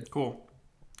 I'm good. Cool.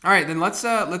 All right, then let's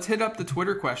hit up the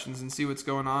Twitter questions and see what's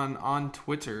going on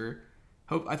Twitter.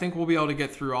 I think we'll be able to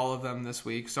get through all of them this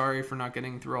week. Sorry for not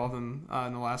getting through all of them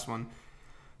in the last one.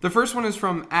 The first one is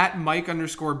from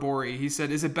 @Mike_Bory. He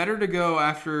said, "Is it better to go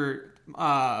after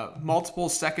multiple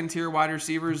second-tier wide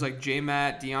receivers like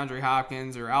J-Matt, DeAndre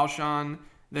Hopkins, or Alshon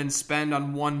than spend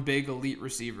on one big elite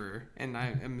receiver?" And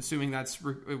I am assuming that's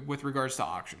with regards to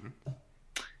auction.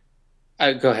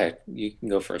 Go ahead. You can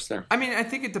go first there. I mean, I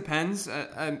think it depends.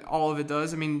 All of it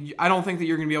does. I mean, I don't think that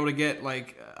you're going to be able to get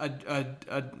like a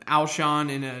Alshon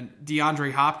and a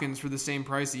DeAndre Hopkins for the same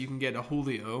price that you can get a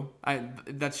Julio.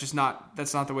 That's not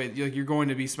the way. Like, you're going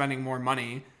to be spending more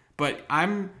money. But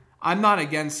I'm not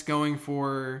against going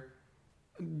for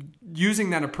using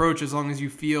that approach as long as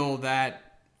you feel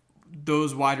that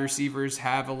those wide receivers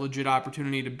have a legit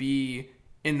opportunity to be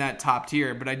in that top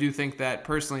tier. But I do think that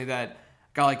personally that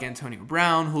a guy like Antonio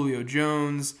Brown, Julio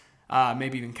Jones,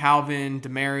 maybe even Calvin,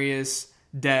 Demaryius,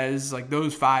 Dez, like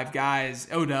those five guys,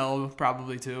 Odell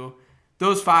probably too.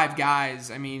 Those five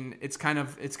guys, I mean, it's kind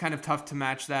of tough to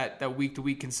match that week to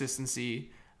week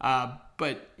consistency.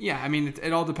 But yeah, I mean,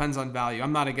 it all depends on value.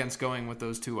 I'm not against going with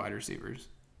those two wide receivers.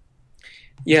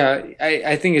 Yeah,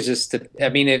 I think it's just. I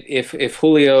mean, if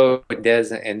Julio,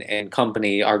 Dez, and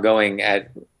company are going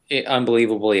at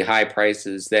unbelievably high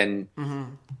prices, then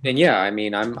yeah, I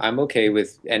mean, I'm okay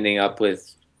with ending up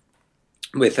with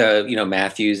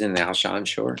Matthews and Alshon,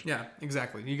 sure. Yeah,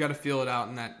 exactly. You got to feel it out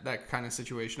in that kind of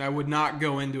situation. I would not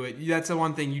go into it. That's the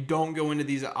one thing. You don't go into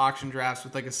these auction drafts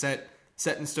with like a set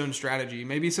in stone strategy.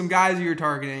 Maybe some guys you're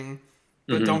targeting,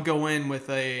 but don't go in with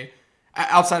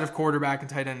outside of quarterback and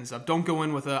tight end and stuff. Don't go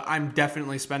in with I'm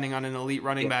definitely spending on an elite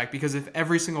running back, because if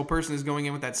every single person is going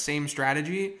in with that same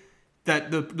strategy,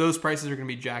 those prices are going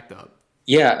to be jacked up.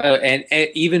 Yeah, and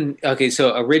even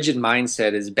so a rigid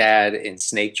mindset is bad in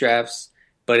snake drafts,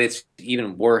 but it's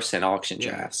even worse in auction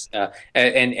drafts.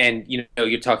 And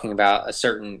you're talking about a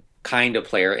certain kind of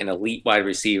player, an elite wide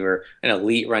receiver, an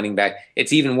elite running back.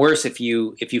 It's even worse if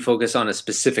you focus on a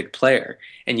specific player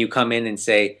and you come in and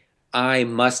say, I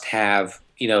must have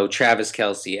Travis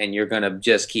Kelce, and you're going to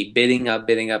just keep bidding up,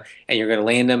 and you're going to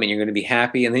land them, and you're going to be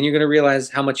happy, and then you're going to realize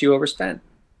how much you overspent.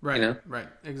 Right, right,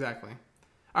 exactly.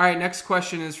 All right, next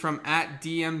question is from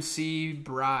 @DMC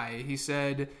Bry. He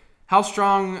said, how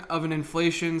strong of an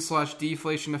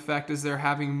inflation/deflation effect is there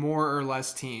having more or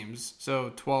less teams?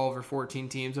 So 12 or 14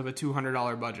 teams of a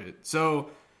 $200 budget. So,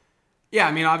 yeah,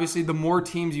 I mean, obviously the more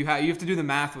teams you have to do the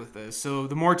math with this. So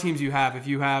the more teams you have, if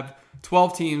you have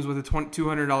 12 teams with a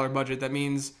 $200 budget, that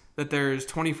means that there's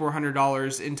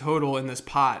 $2,400 in total in this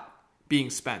pot being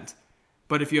spent.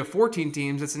 But if you have 14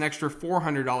 teams, that's an extra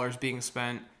 $400 being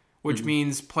spent, which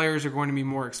means players are going to be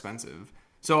more expensive.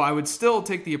 So I would still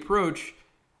take the approach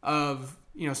of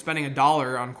spending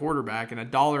 $1 on quarterback and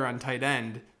 $1 on tight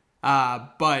end,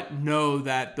 but know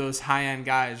that those high-end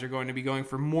guys are going to be going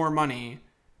for more money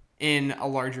in a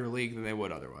larger league than they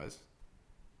would otherwise.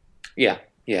 Yeah,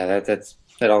 that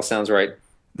all sounds right.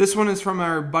 This one is from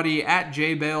our buddy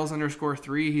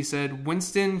 @JBales_3. He said,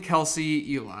 Winston, Kelce,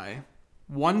 Eli.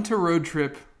 One to road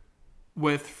trip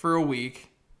with for a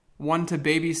week, one to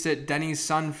babysit Denny's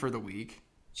son for the week,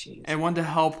 Jeez. and one to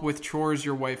help with chores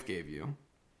your wife gave you.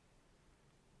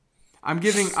 I'm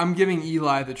giving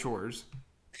Eli the chores.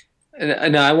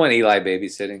 No, I want Eli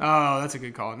babysitting. Oh, that's a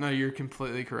good call. No, you're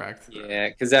completely correct. Yeah,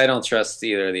 because I don't trust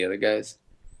either of the other guys.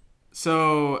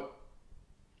 So,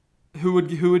 who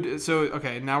would? So,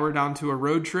 okay, now we're down to a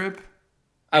road trip.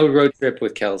 I would road trip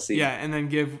with Kelce. Yeah, and then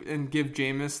give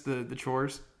Jameis the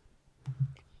chores.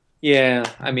 Yeah,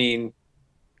 I mean,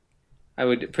 I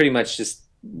would pretty much just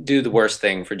do the worst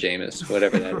thing for Jameis,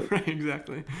 whatever that is. Right,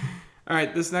 exactly. All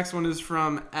right, this next one is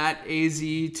from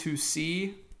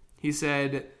 @AZ2C. He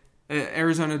said,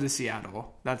 Arizona to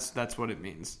Seattle. That's what it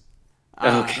means.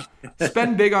 Okay.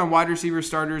 Spend big on wide receiver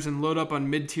starters and load up on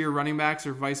mid-tier running backs,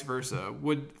 or vice versa.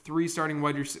 Would 3 starting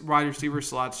wide receiver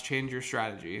slots change your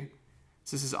strategy?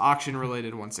 So this is auction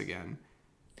related once again.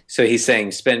 So he's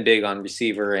saying spend big on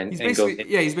receiver and go.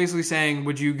 Yeah, he's basically saying,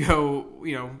 would you go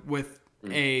with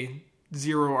a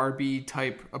 0 RB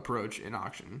type approach in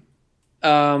auction?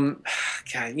 God,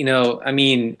 I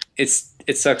mean,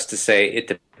 it sucks to say it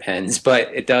depends,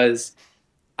 but it does.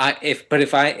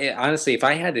 If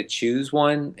I had to choose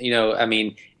one, I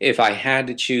mean, if I had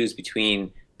to choose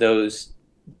between those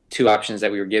two options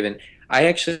that we were given, I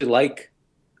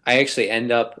actually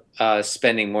end up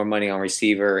spending more money on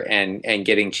receiver and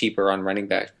getting cheaper on running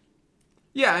back.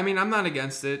 Yeah, I mean, I'm not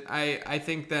against it. I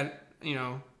think that,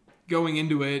 going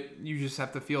into it, you just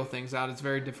have to feel things out. It's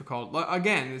very difficult.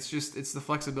 Again, it's the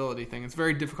flexibility thing. It's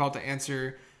very difficult to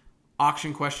answer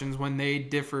auction questions when they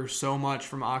differ so much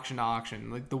from auction to auction,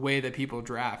 like the way that people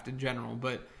draft in general.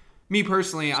 But me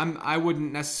personally, I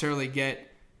wouldn't necessarily get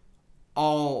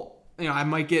all. I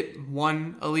might get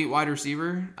one elite wide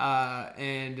receiver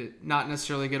and not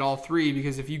necessarily get all 3,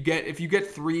 because if you get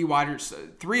 3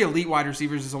 elite wide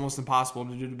receivers, is almost impossible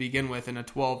to do to begin with in a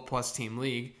 12+ team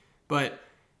league. But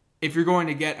if you're going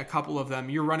to get a couple of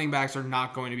them, your running backs are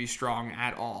not going to be strong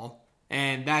at all.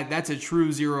 And that's a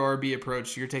true 0 RB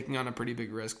approach. So you're taking on a pretty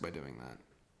big risk by doing that.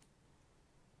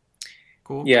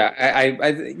 Cool. Yeah,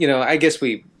 I guess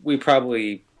we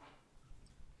probably,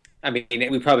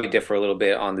 we probably differ a little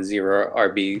bit on the 0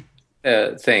 RB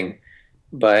thing,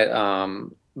 but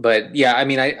yeah, I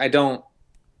mean, I don't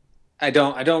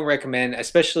recommend,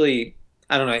 especially,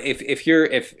 I don't know, if you're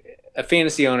a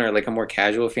fantasy owner, like a more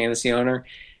casual fantasy owner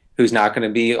who's not going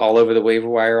to be all over the waiver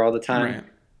wire all the time.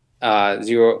 Right.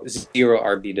 Zero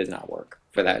RB does not work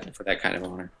for that kind of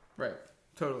owner. Right.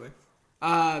 Totally.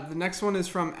 The next one is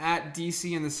from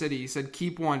 @DC in the City. He said,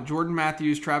 keep one. Jordan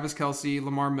Matthews, Travis Kelce,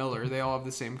 Lamar Miller. They all have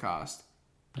the same cost.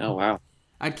 Oh, wow.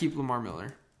 I'd keep Lamar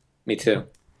Miller. Me too.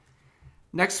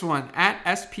 Next one,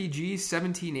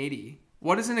 @SPG1780.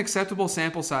 What is an acceptable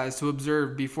sample size to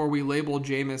observe before we label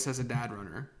Jameis as a dad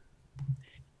runner?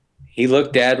 He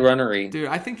looked dad runnery. Dude,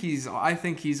 I think he's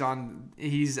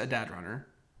a dad runner.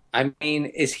 I mean,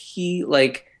 is he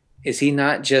like is he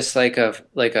not just like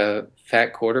a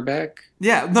fat quarterback?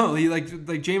 Yeah, no, he like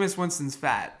Jameis Winston's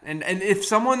fat, and if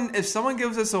someone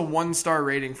gives us a 1-star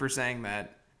rating for saying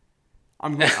that,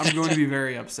 I'm going to be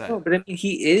very upset. No, but I mean,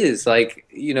 he is like,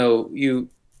 he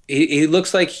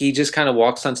looks like he just kind of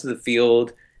walks onto the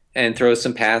field and throws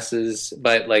some passes,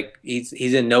 but like he's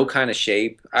in no kind of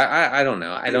shape. I don't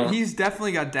know. He's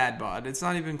definitely got dad bod. It's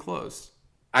not even close.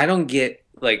 I don't get,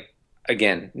 like,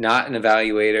 again, not an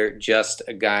evaluator, just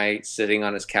a guy sitting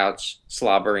on his couch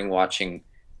slobbering, watching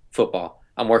football.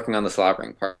 I'm working on the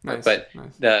slobbering part, Nice, but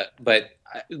nice.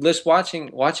 just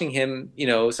watching him,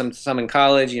 some in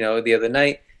college, the other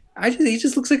night, he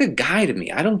just looks like a guy to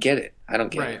me. I don't get it. I don't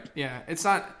get Right. it. Yeah. It's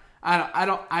not.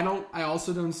 I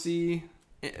also don't see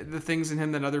the things in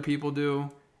him that other people do,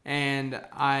 and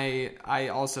I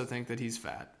also think that he's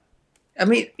fat. I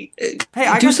mean, Hey,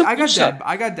 I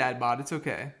got dad bod. It's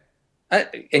okay.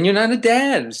 And you're not a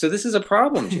dad, so this is a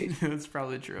problem, Jake. That's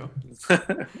probably true.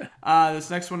 This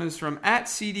next one is from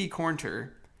 @CD_Cornter.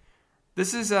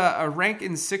 This is a rank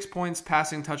in 6 points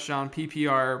passing touchdown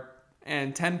PPR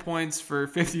and 10 points for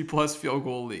 50-plus field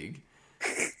goal league.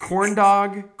 Corn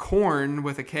dog, corn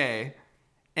with a K,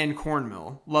 and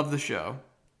cornmeal. Love the show.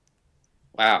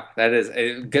 Wow, that is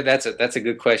good. That's a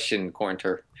good question,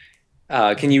 Cornter.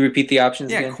 Can you repeat the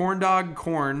options again? Yeah, corn dog,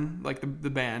 corn, like the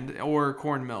band, or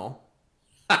cornmeal.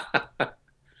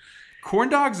 Corn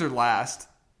dogs are last.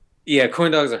 Yeah,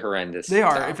 corn dogs are horrendous. They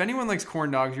are. If anyone likes corn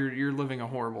dogs, you're living a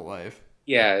horrible life.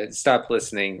 Yeah, stop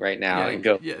listening right now and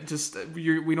go. Yeah, just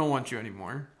we don't want you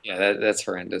anymore. Yeah, that's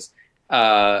horrendous.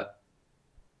 Well,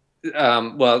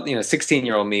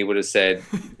 16-year-old me would have said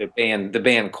the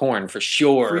band Korn for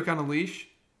sure. Freak on a Leash.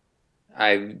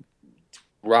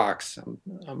 Rocks.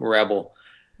 I'm a rebel.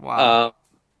 Wow.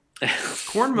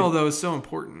 Cornmeal though is so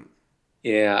important.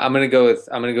 Yeah, I'm gonna go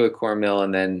with cornmeal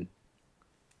and then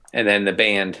the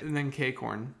band. And then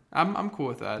K-Corn. I'm cool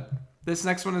with that. This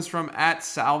next one is from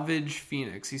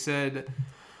 @SalvagePhoenix. He said,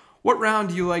 "What round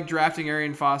do you like drafting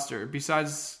Arian Foster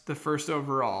besides the first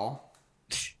overall?"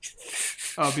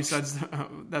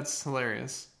 That's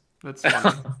hilarious. That's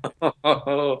funny.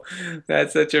 Oh,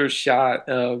 that's such a shot.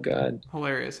 Oh God,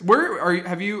 Hilarious. Where are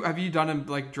you? Have you done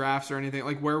like drafts or anything?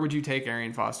 Like, where would you take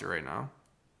Arian Foster right now?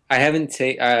 I haven't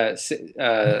since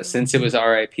it was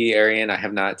RIP Arian. I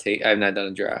have not done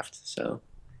a draft, so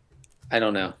I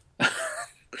don't know.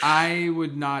 I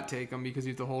would not take him because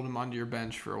you have to hold him onto your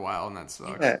bench for a while, and that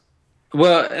sucks. Yeah.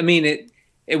 Well, I mean,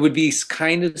 it would be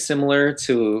kind of similar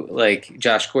to like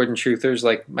Josh Gordon truthers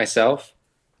like myself,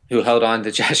 who held on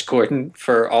to Josh Gordon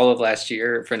for all of last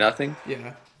year for nothing.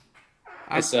 Yeah,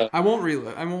 I won't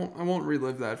relive. I won't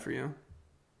relive that for you.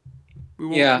 We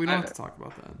won't. Yeah, we don't have to talk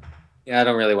about that. Yeah, I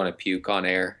don't really want to puke on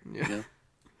air. Yeah. You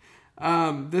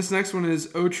know? This next one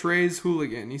is O'Trey's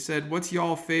Hooligan. He said, "What's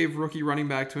y'all fave rookie running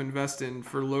back to invest in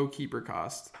for low keeper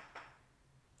cost?"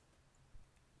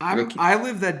 I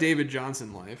live that David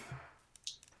Johnson life.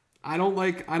 I don't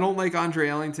like Andre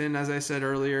Ellington, as I said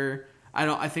earlier.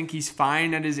 I think he's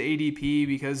fine at his ADP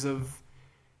because of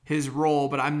his role,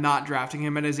 but I'm not drafting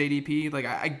him at his ADP. Like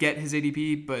I get his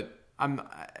ADP, but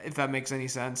if that makes any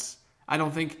sense. I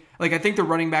think the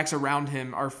running backs around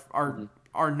him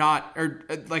are not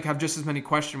like have just as many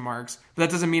question marks, but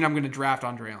that doesn't mean I'm going to draft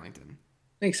Andre Ellington.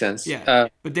 Makes sense. Yeah.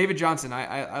 But David Johnson,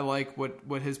 I like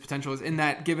what his potential is in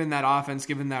that, given that offense,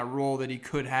 given that role that he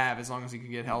could have as long as he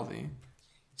could get healthy.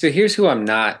 So here's who I'm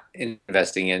not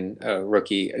investing in,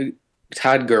 rookie,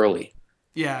 Todd Gurley.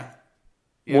 Yeah.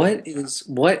 What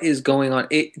is going on?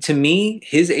 To me,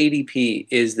 his ADP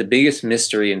is the biggest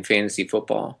mystery in fantasy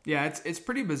football. Yeah, it's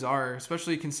pretty bizarre,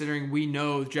 especially considering we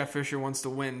know Jeff Fisher wants to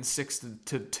win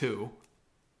 6-2.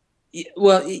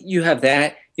 Well, you have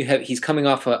that. He's coming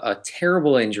off a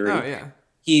terrible injury. Oh yeah.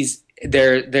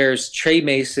 There's Trey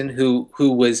Mason who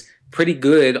was pretty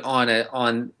good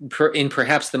in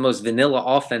perhaps the most vanilla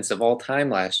offense of all time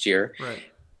last year.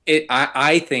 Right.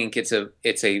 I think it's a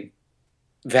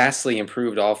vastly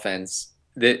improved offense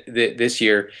this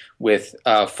year with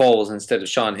Foles instead of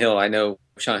Sean Hill. I know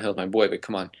Sean Hill's my boy, but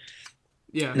come on.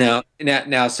 Yeah.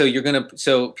 Now,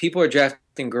 so people are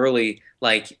drafting Gurley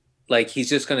like he's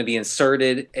just going to be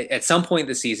inserted at some point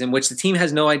this season, which the team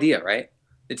has no idea, right?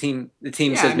 The team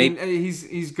says maybe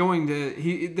he's going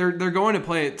to they're going to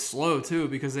play it slow too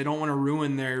because they don't want to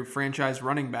ruin their franchise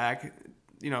running back.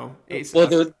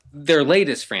 Well, their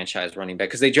latest franchise running back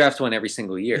because they draft one every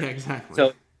single year. Yeah,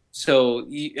 exactly. So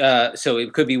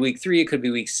it could be week 3, it could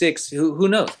be week 6. Who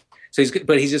knows? So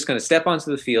he's just going to step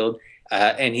onto the field.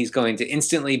 and he's going to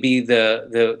instantly be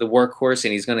the workhorse,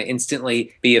 and he's going to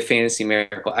instantly be a fantasy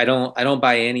miracle. I don't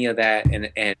buy any of that,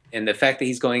 and the fact that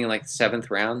he's going in like the 7th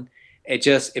round,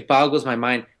 it boggles my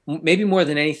mind. Maybe more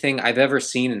than anything I've ever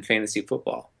seen in fantasy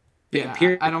football. Yeah,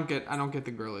 I don't get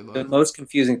the Gurley love. The most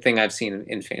confusing thing I've seen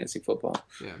in fantasy football.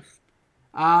 Yeah.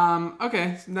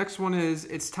 Okay. Next one is,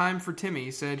 it's time for Timmy.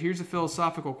 He said, here's a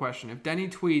philosophical question. If Denny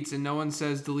tweets and no one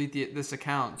says delete this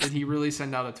account, did he really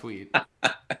send out a tweet?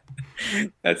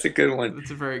 That's a good one.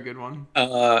 That's a very good one.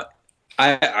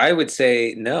 I would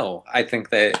say no. I think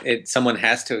that someone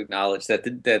has to acknowledge that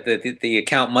the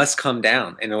account must come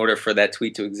down in order for that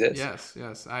tweet to exist.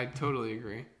 Yes, I totally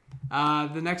agree.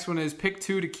 The next one is pick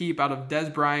 2 to keep out of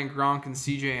Dez Bryant, Gronk, and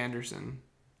CJ Anderson.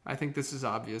 I think this is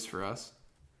obvious for us.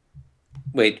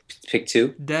 Wait, pick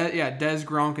 2? Dez,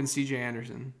 Gronk, and CJ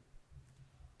Anderson.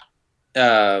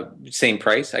 Same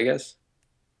price, I guess.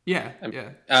 Yeah.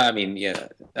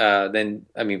 Then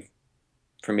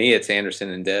for me, it's Anderson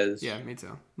and Dez. Yeah, me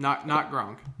too. Not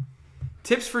Gronk.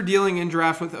 Tips for dealing in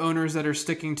draft with owners that are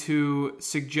sticking to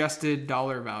suggested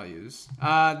dollar values.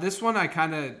 This one I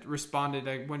kind of responded.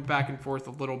 I went back and forth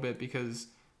a little bit because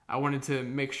I wanted to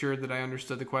make sure that I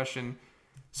understood the question.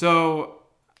 So,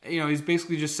 he's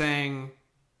basically just saying,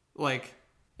 like,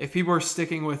 if people are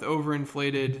sticking with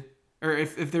overinflated, or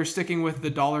if they're sticking with the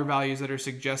dollar values that are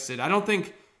suggested, I don't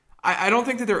think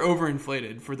that they're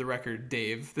overinflated, for the record,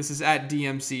 Dave. This is at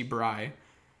DMC Bry.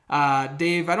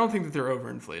 Dave, I don't think that they're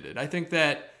overinflated. I think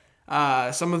that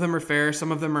some of them are fair,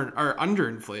 some of them are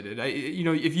underinflated.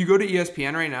 If you go to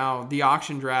ESPN right now, the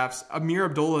auction drafts, Amir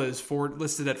Abdullah is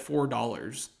listed at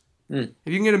 $4. If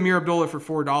you can get Amir Abdullah for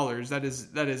 $4, that is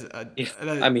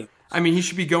he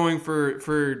should be going for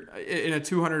in a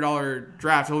 $200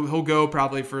 draft. He'll go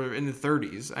probably for in the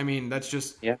 30s. I mean, that's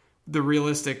just the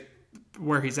realistic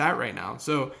where he's at right now.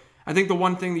 So I think the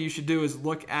one thing that you should do is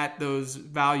look at those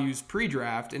values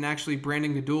pre-draft, and actually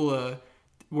Brandon Gdula,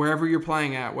 wherever you're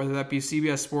playing at, whether that be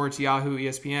CBS Sports, Yahoo,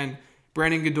 ESPN,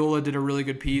 Brandon Gdula did a really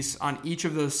good piece on each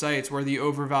of those sites where the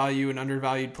overvalued and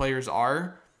undervalued players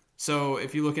are. So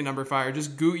if you look at Number Fire,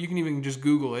 you can even just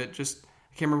Google it. I can't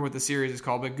remember what the series is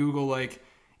called, but Google like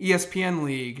ESPN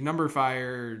League, Number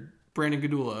Fire, Brandon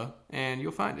Gdula, and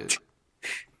you'll find it.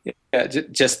 Yeah,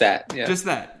 just that. Yeah. Just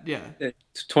that, yeah.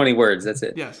 20 words, that's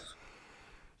it. Yes.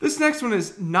 This next one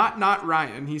is not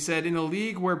Ryan. He said, in a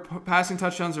league where passing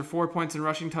touchdowns are 4 points and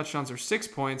rushing touchdowns are 6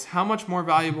 points, how much more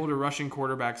valuable do rushing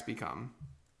quarterbacks become?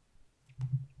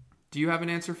 Do you have an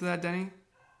answer for that, Denny?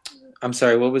 I'm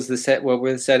sorry, what were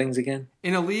the settings again?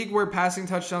 In a league where passing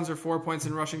touchdowns are 4 points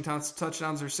and rushing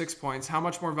touchdowns are 6 points, how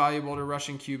much more valuable do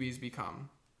rushing QBs become?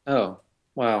 Oh,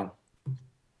 wow.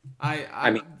 I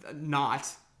mean, not.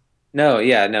 No,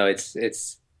 yeah, no, but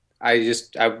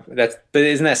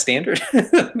isn't that standard?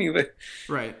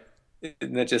 Right.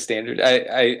 Isn't that just standard?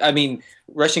 I mean,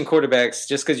 rushing quarterbacks,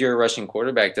 just because you're a rushing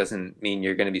quarterback doesn't mean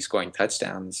you're going to be scoring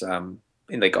touchdowns.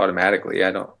 Automatically.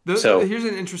 I don't. Here's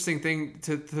an interesting thing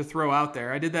to throw out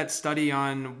there. I did that study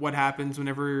on what happens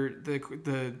whenever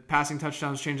the passing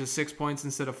touchdowns change to 6 points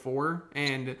instead of 4,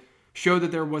 and showed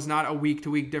that there was not a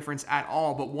week-to-week difference at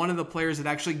all. But one of the players that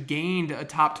actually gained a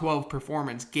top 12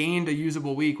 performance, gained a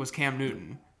usable week, was Cam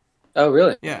Newton. Oh,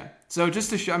 really? Yeah. So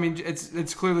just to show, I mean,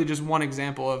 it's clearly just one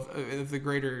example of the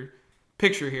greater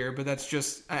picture here, but that's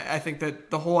just, I think that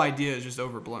the whole idea is just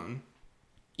overblown.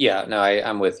 Yeah, no,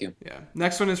 I'm with you. Yeah.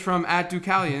 Next one is from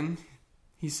 @Ducalion.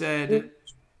 He said,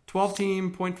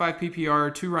 12-team, 0.5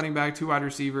 PPR, 2 running back, 2 wide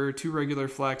receiver, 2 regular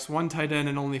flex, 1 tight end,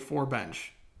 and only 4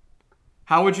 bench.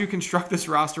 How would you construct this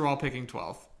roster while picking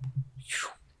 12th?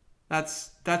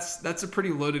 That's a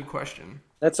pretty loaded question.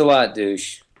 That's a lot,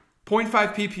 douche.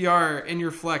 0.5 PPR in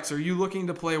your flex. Are you looking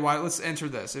to play wide? Let's answer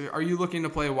this. Are you looking to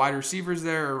play wide receivers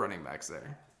there or running backs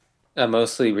there?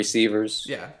 Mostly receivers.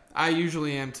 Yeah, I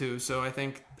usually am too. So I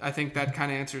think that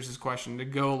kind of answers his question, to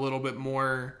go a little bit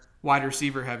more wide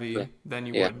receiver heavy than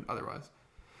you would otherwise.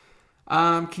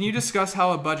 Can you discuss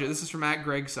how a budget, this is from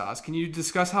 @GregSauce, can you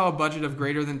discuss how a budget of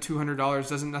greater than $200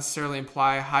 doesn't necessarily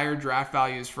imply higher draft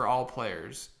values for all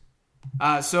players?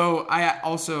 So I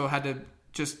also had to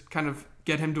just kind of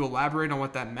get him to elaborate on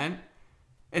what that meant.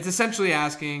 It's essentially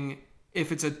asking,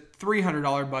 if it's a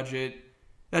 $300 budget,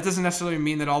 that doesn't necessarily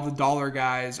mean that all the dollar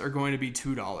guys are going to be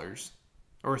 $2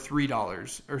 or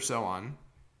 $3 or so on.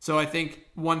 So I think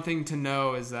one thing to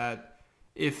know is that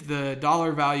if the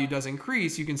dollar value does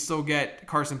increase, you can still get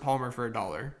Carson Palmer for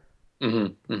 $1.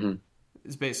 Mm-hmm. Mm-hmm.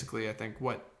 Is basically, I think,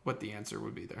 what the answer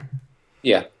would be there.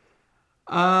 Yeah.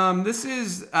 This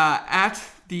is at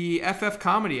The FF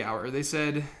Comedy Hour, they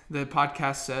said, the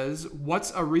podcast says,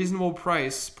 what's a reasonable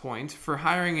price point for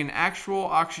hiring an actual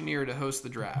auctioneer to host the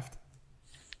draft?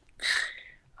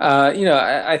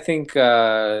 I think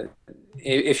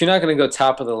if you're not going to go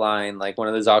top of the line, like one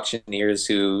of those auctioneers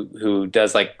who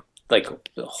does like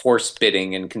horse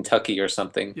bidding in Kentucky or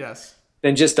something, Yes.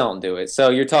 then just don't do it. So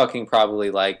you're talking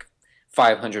probably like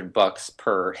 $500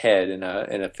 per head in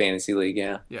a fantasy league.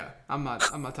 Yeah. Yeah, I'm not.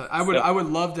 I would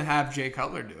love to have Jay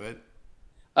Cutler do it.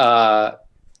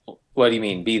 What do you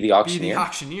mean? Be the Be auctioneer? the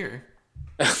auctioneer.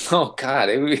 Oh God,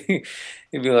 it'd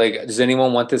be like, does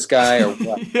anyone want this guy or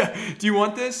what? Yeah. Do you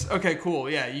want this? Okay, cool.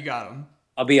 Yeah, you got him.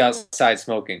 I'll be outside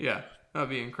smoking. Yeah, that'd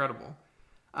be incredible.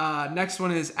 Next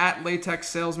one is at Latex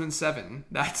Salesman 7.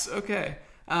 That's okay.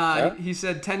 He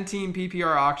said 10-team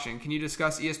PPR auction. Can you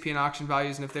discuss ESPN auction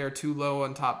values and if they are too low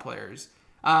on top players?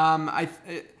 I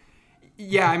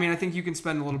think you can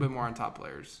spend a little bit more on top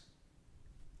players.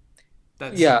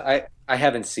 I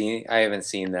haven't seen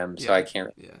them, so I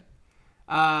can't.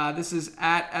 Yeah. This is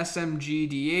at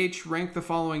SMGDH. Rank the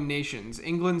following nations: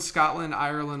 England, Scotland,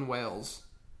 Ireland, Wales.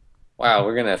 Wow,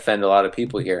 we're gonna offend a lot of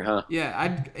people here, huh?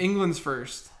 Yeah, England's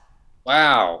first.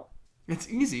 Wow, It's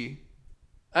easy.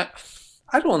 I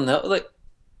don't know. Like,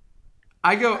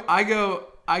 I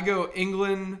go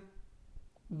England,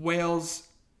 Wales,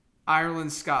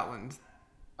 Ireland, Scotland.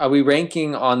 are we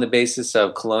ranking on the basis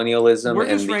of colonialism? We're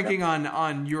just ranking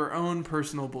on your own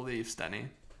personal beliefs, Denny.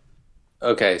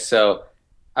 Okay, so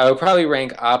I would probably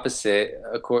rank opposite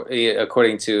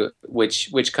according to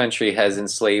which country has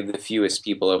enslaved the fewest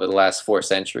people over the last 4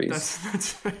 centuries.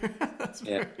 That's fair. That's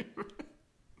Yeah. fair.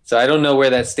 So I don't know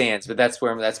where that stands, but that's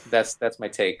my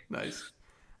take. Nice.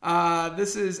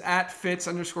 This is at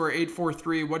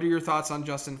Fitz_843. What are your thoughts on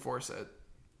Justin Forsett?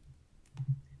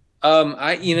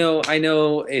 I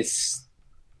know it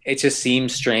just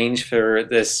seems strange for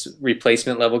this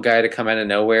replacement level guy to come out of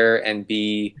nowhere and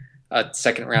be a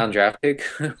second round draft pick,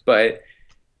 but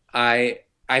I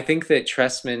think that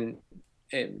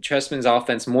Trestman's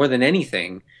offense more than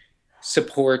anything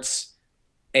supports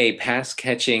a pass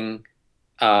catching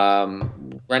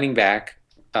running back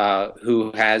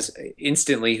who has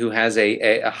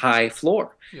a high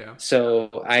floor. Yeah. So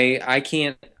I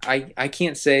can't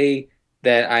say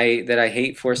that I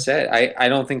hate Forsett. I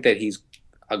don't think that he's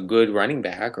a good running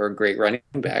back or a great running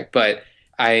back, but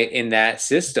in that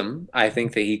system, I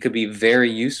think that he could be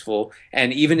very useful.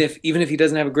 And even if he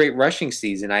doesn't have a great rushing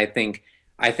season, I think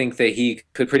that he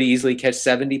could pretty easily catch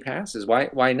 70 passes.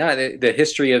 Why not? The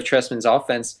history of Trestman's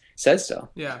offense says so.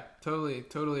 Yeah, totally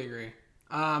agree.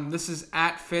 This is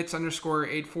at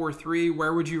Fitz_843.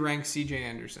 Where would you rank CJ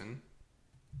Anderson?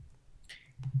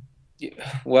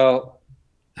 Well,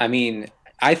 I mean,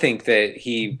 I think that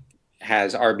he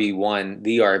has RB1,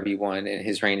 the RB1 in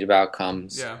his range of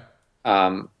outcomes. Yeah.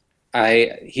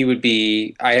 He would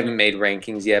be. I haven't made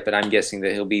rankings yet, but I'm guessing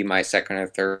that he'll be my second or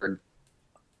third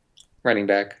running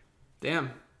back.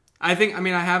 Damn. I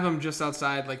have him just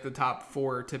outside like the top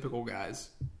 4 typical guys.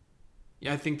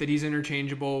 Yeah, I think that he's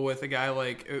interchangeable with a guy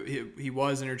like he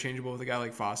was interchangeable with a guy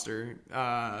like Foster.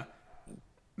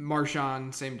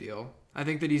 Marshawn, same deal. I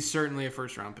think that he's certainly a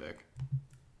first round pick.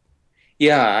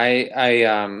 Yeah,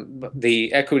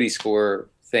 the equity score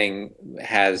thing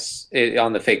has it,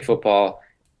 on the fake football.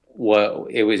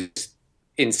 It was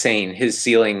insane. His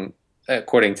ceiling,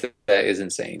 according to that, is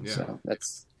insane. Yeah. So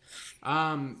that's.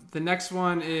 The next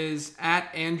one is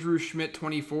at Andrew Schmidt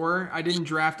 24. I didn't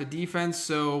draft a defense,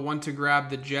 so want to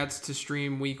grab the Jets to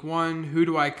stream week 1. Who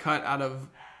do I cut out of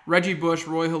Reggie Bush,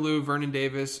 Roy Halou, Vernon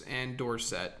Davis, and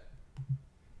Dorsett?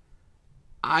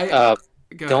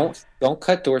 Don't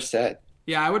cut Dorsett.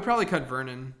 Yeah, I would probably cut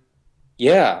Vernon.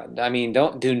 Yeah, I mean,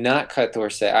 do not cut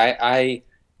Dorsett. I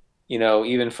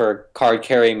even for a card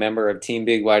carrying member of Team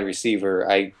Big Wide Receiver,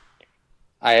 I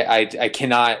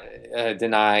cannot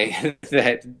deny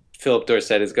that Philip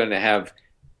Dorsett is going to have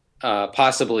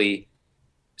possibly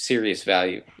serious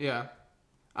value. Yeah.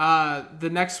 The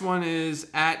next one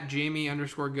is at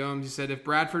Jamie_Gomes. He said, if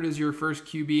Bradford is your first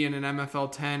QB in an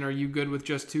MFL 10, are you good with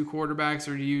just 2 quarterbacks,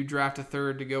 or do you draft a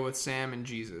third to go with Sam and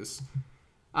Jesus?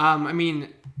 I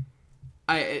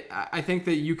think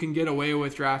that you can get away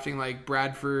with drafting like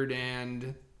Bradford,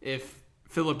 and if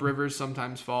Phillip Rivers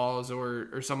sometimes falls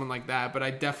or someone like that, but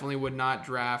I definitely would not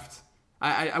draft.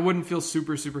 I wouldn't feel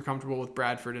super, super comfortable with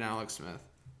Bradford and Alex Smith.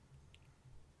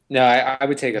 No, I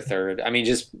would take a third. I mean,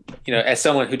 just, as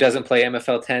someone who doesn't play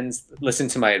MFL 10s, listen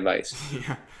to my advice.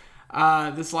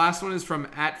 Yeah. This last one is from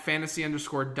at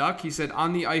 @fantasy_duck. He said,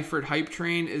 on the Eifert hype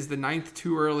train, is the 9th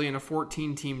too early in a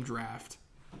 14-team draft?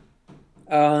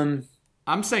 I'm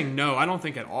saying no. I don't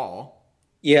think at all.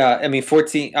 Yeah, I mean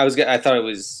 14. I thought it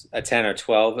was a 10 or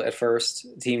 12 at first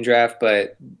team draft,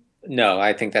 but no,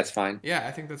 I think that's fine. Yeah,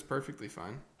 I think that's perfectly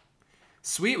fine.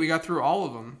 Sweet, we got through all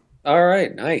of them. All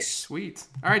right, nice. Sweet.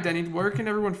 All right, Denny, where can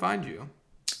everyone find you?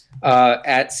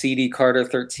 At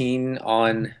cdcarter13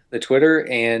 on the Twitter,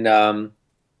 and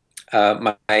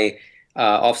my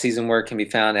off-season work can be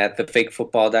found at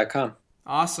thefakefootball.com.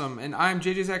 Awesome. And I'm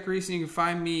JJ Zacharias, and you can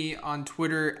find me on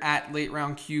Twitter at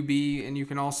LateRoundQB, and you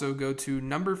can also go to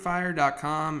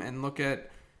numberfire.com and look at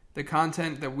the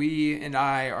content that we and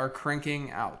I are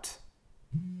cranking out.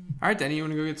 All right, Denny, you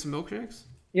want to go get some milkshakes?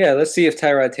 Yeah, let's see if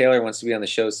Tyrod Taylor wants to be on the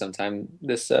show sometime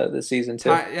this season too.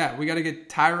 Yeah, we got to get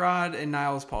Tyrod and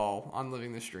Niles Paul on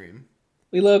Living the Stream.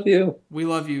 We love you. We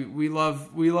love you. We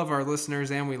love our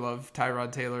listeners, and we love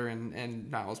Tyrod Taylor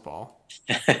and Niles Paul.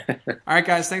 All right,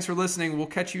 guys, thanks for listening. We'll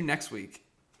catch you next week.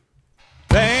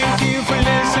 Thank you for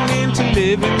listening to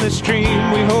Living the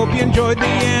Stream. We hope you enjoyed the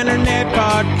internet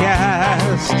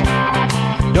podcast.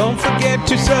 Don't forget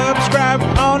to subscribe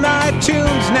on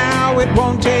iTunes now. It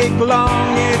won't take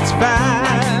long, it's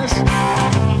fast.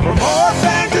 For more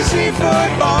fantasy football